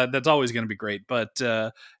respect and all that, that's always going to be great. But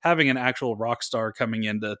having an actual rock star coming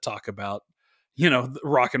in to talk about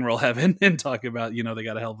rock and roll heaven and talk about they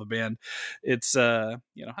got a hell of a band, it's I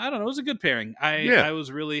don't know, it was a good pairing. I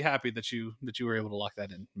was really happy that you were able to lock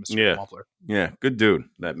that in, Mr. Wampler. Yeah, good dude,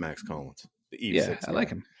 that Max Collins. I like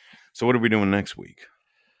him. So what are we doing next week?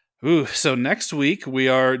 So next week we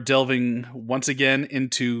are delving once again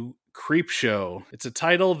into Creepshow. It's a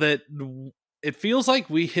title that it feels like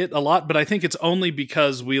we hit a lot, but I think it's only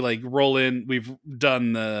because we like roll in. We've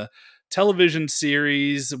done the television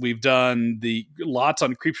series, we've done the lots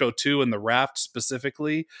on Creepshow 2 and The Raft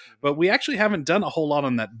specifically, but we actually haven't done a whole lot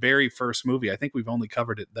on that very first movie. I think we've only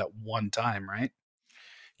covered it that one time, right?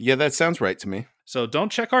 Yeah, that sounds right to me. So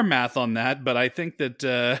don't check our math on that, but I think that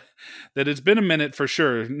that it's been a minute for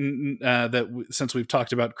sure since we've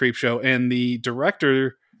talked about Creepshow. And the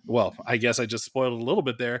director, well, I guess I just spoiled it a little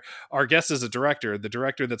bit there. Our guest is a director. The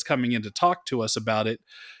director that's coming in to talk to us about it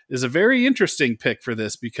is a very interesting pick for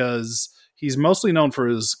this because he's mostly known for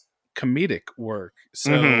his comedic work.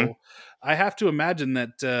 So I have to imagine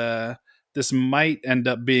that this might end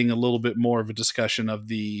up being a little bit more of a discussion of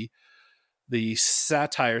the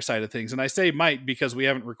satire side of things. And I say might because we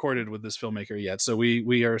haven't recorded with this filmmaker yet. So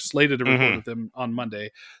we are slated to record with him on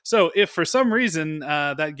Monday. So if for some reason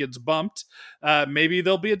that gets bumped, maybe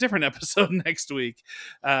there'll be a different episode next week.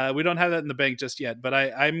 We don't have that in the bank just yet, but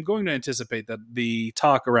I'm going to anticipate that the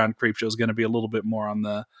talk around Creepshow is going to be a little bit more on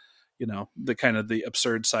the, the kind of the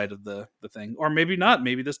absurd side of the thing. Or maybe not.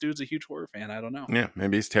 Maybe this dude's a huge horror fan. I don't know. Yeah,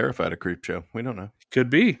 maybe he's terrified of Creepshow. We don't know. Could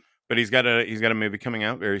be. But he's got a movie coming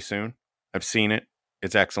out very soon. I've seen it.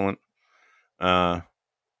 It's excellent.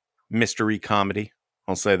 Mystery comedy.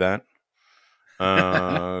 I'll say that.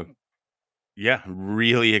 Yeah,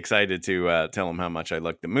 really excited to tell him how much I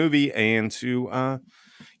like the movie and to,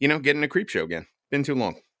 get in a Creepshow again. Been too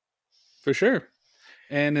long. For sure.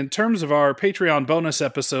 And in terms of our Patreon bonus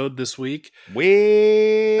episode this week,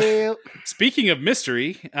 well, speaking of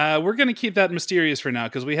mystery, we're going to keep that mysterious for now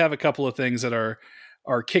because we have a couple of things that are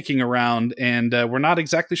kicking around, and we're not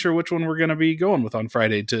exactly sure which one we're going to be going with on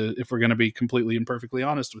Friday, if we're going to be completely and perfectly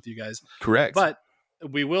honest with you guys. Correct. But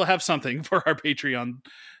we will have something for our Patreon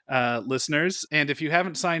listeners. And if you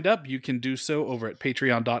haven't signed up, you can do so over at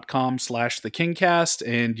patreon.com/thekingcast,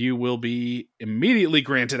 and you will be immediately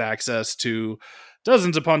granted access to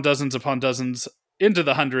dozens upon dozens upon dozens into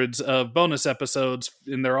the hundreds of bonus episodes,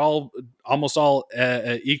 and they're almost all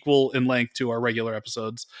equal in length to our regular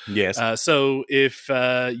episodes. Yes. So if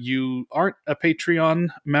you aren't a Patreon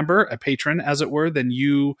member, a patron as it were, then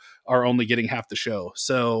you are only getting half the show.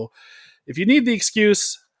 So if you need the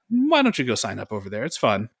excuse, why don't you go sign up over there? It's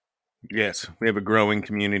fun. Yes. We have a growing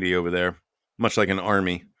community over there, much like an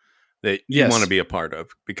army that you want to be a part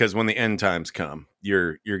of, because when the end times come,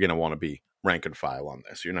 you're going to want to be rank and file on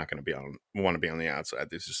this. You're not going to want to be on the outside.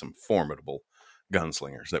 These are some formidable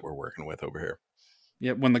gunslingers that we're working with over here.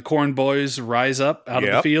 Yeah, when the corn boys rise up out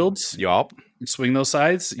of the fields, and swing those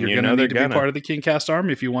sides, you're going to need to be part of the KingCast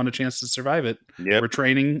army if you want a chance to survive it. Yep. We're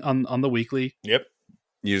training on the weekly. Yep.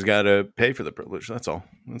 You just got to pay for the privilege. That's all.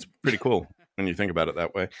 That's pretty cool. when you think about it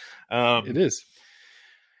that way. It is.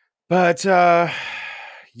 But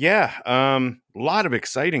yeah, a lot of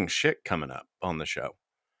exciting shit coming up on the show.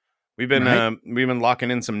 We've been locking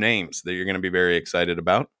in some names that you're going to be very excited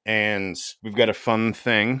about, and we've got a fun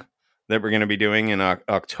thing that we're going to be doing in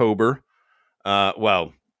October.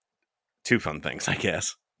 Well, two fun things, I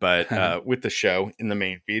guess. But with the show in the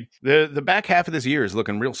main feed, the back half of this year is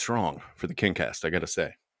looking real strong for the Kingcast, I got to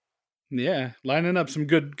say. Yeah, lining up some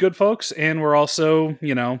good folks, and we're also,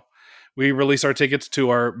 we release our tickets to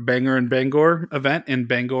our Banger and Bangor event in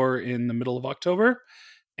Bangor in the middle of October.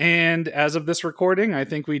 And as of this recording, I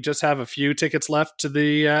think we just have a few tickets left to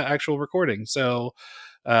the actual recording. So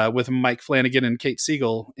with Mike Flanagan and Kate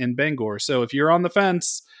Siegel in Bangor. So if you're on the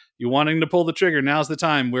fence, you wanting to pull the trigger, now's the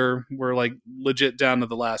time. We're like legit down to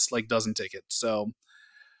the last like dozen tickets. So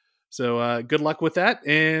good luck with that.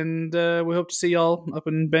 And we hope to see y'all up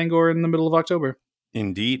in Bangor in the middle of October.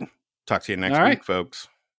 Indeed. Talk to you next week, folks.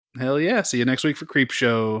 Hell yeah. See you next week for Creep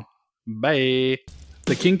Show. Bye.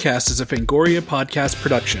 The Kingcast is a Fangoria podcast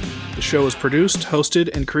production. The show is produced,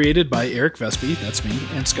 hosted, and created by Eric Vespi, that's me,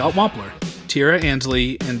 and Scott Wampler. Tira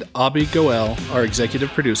Ansley and Abby Goel are executive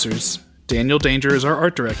producers. Daniel Danger is our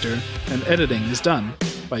art director, and editing is done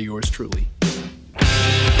by yours truly.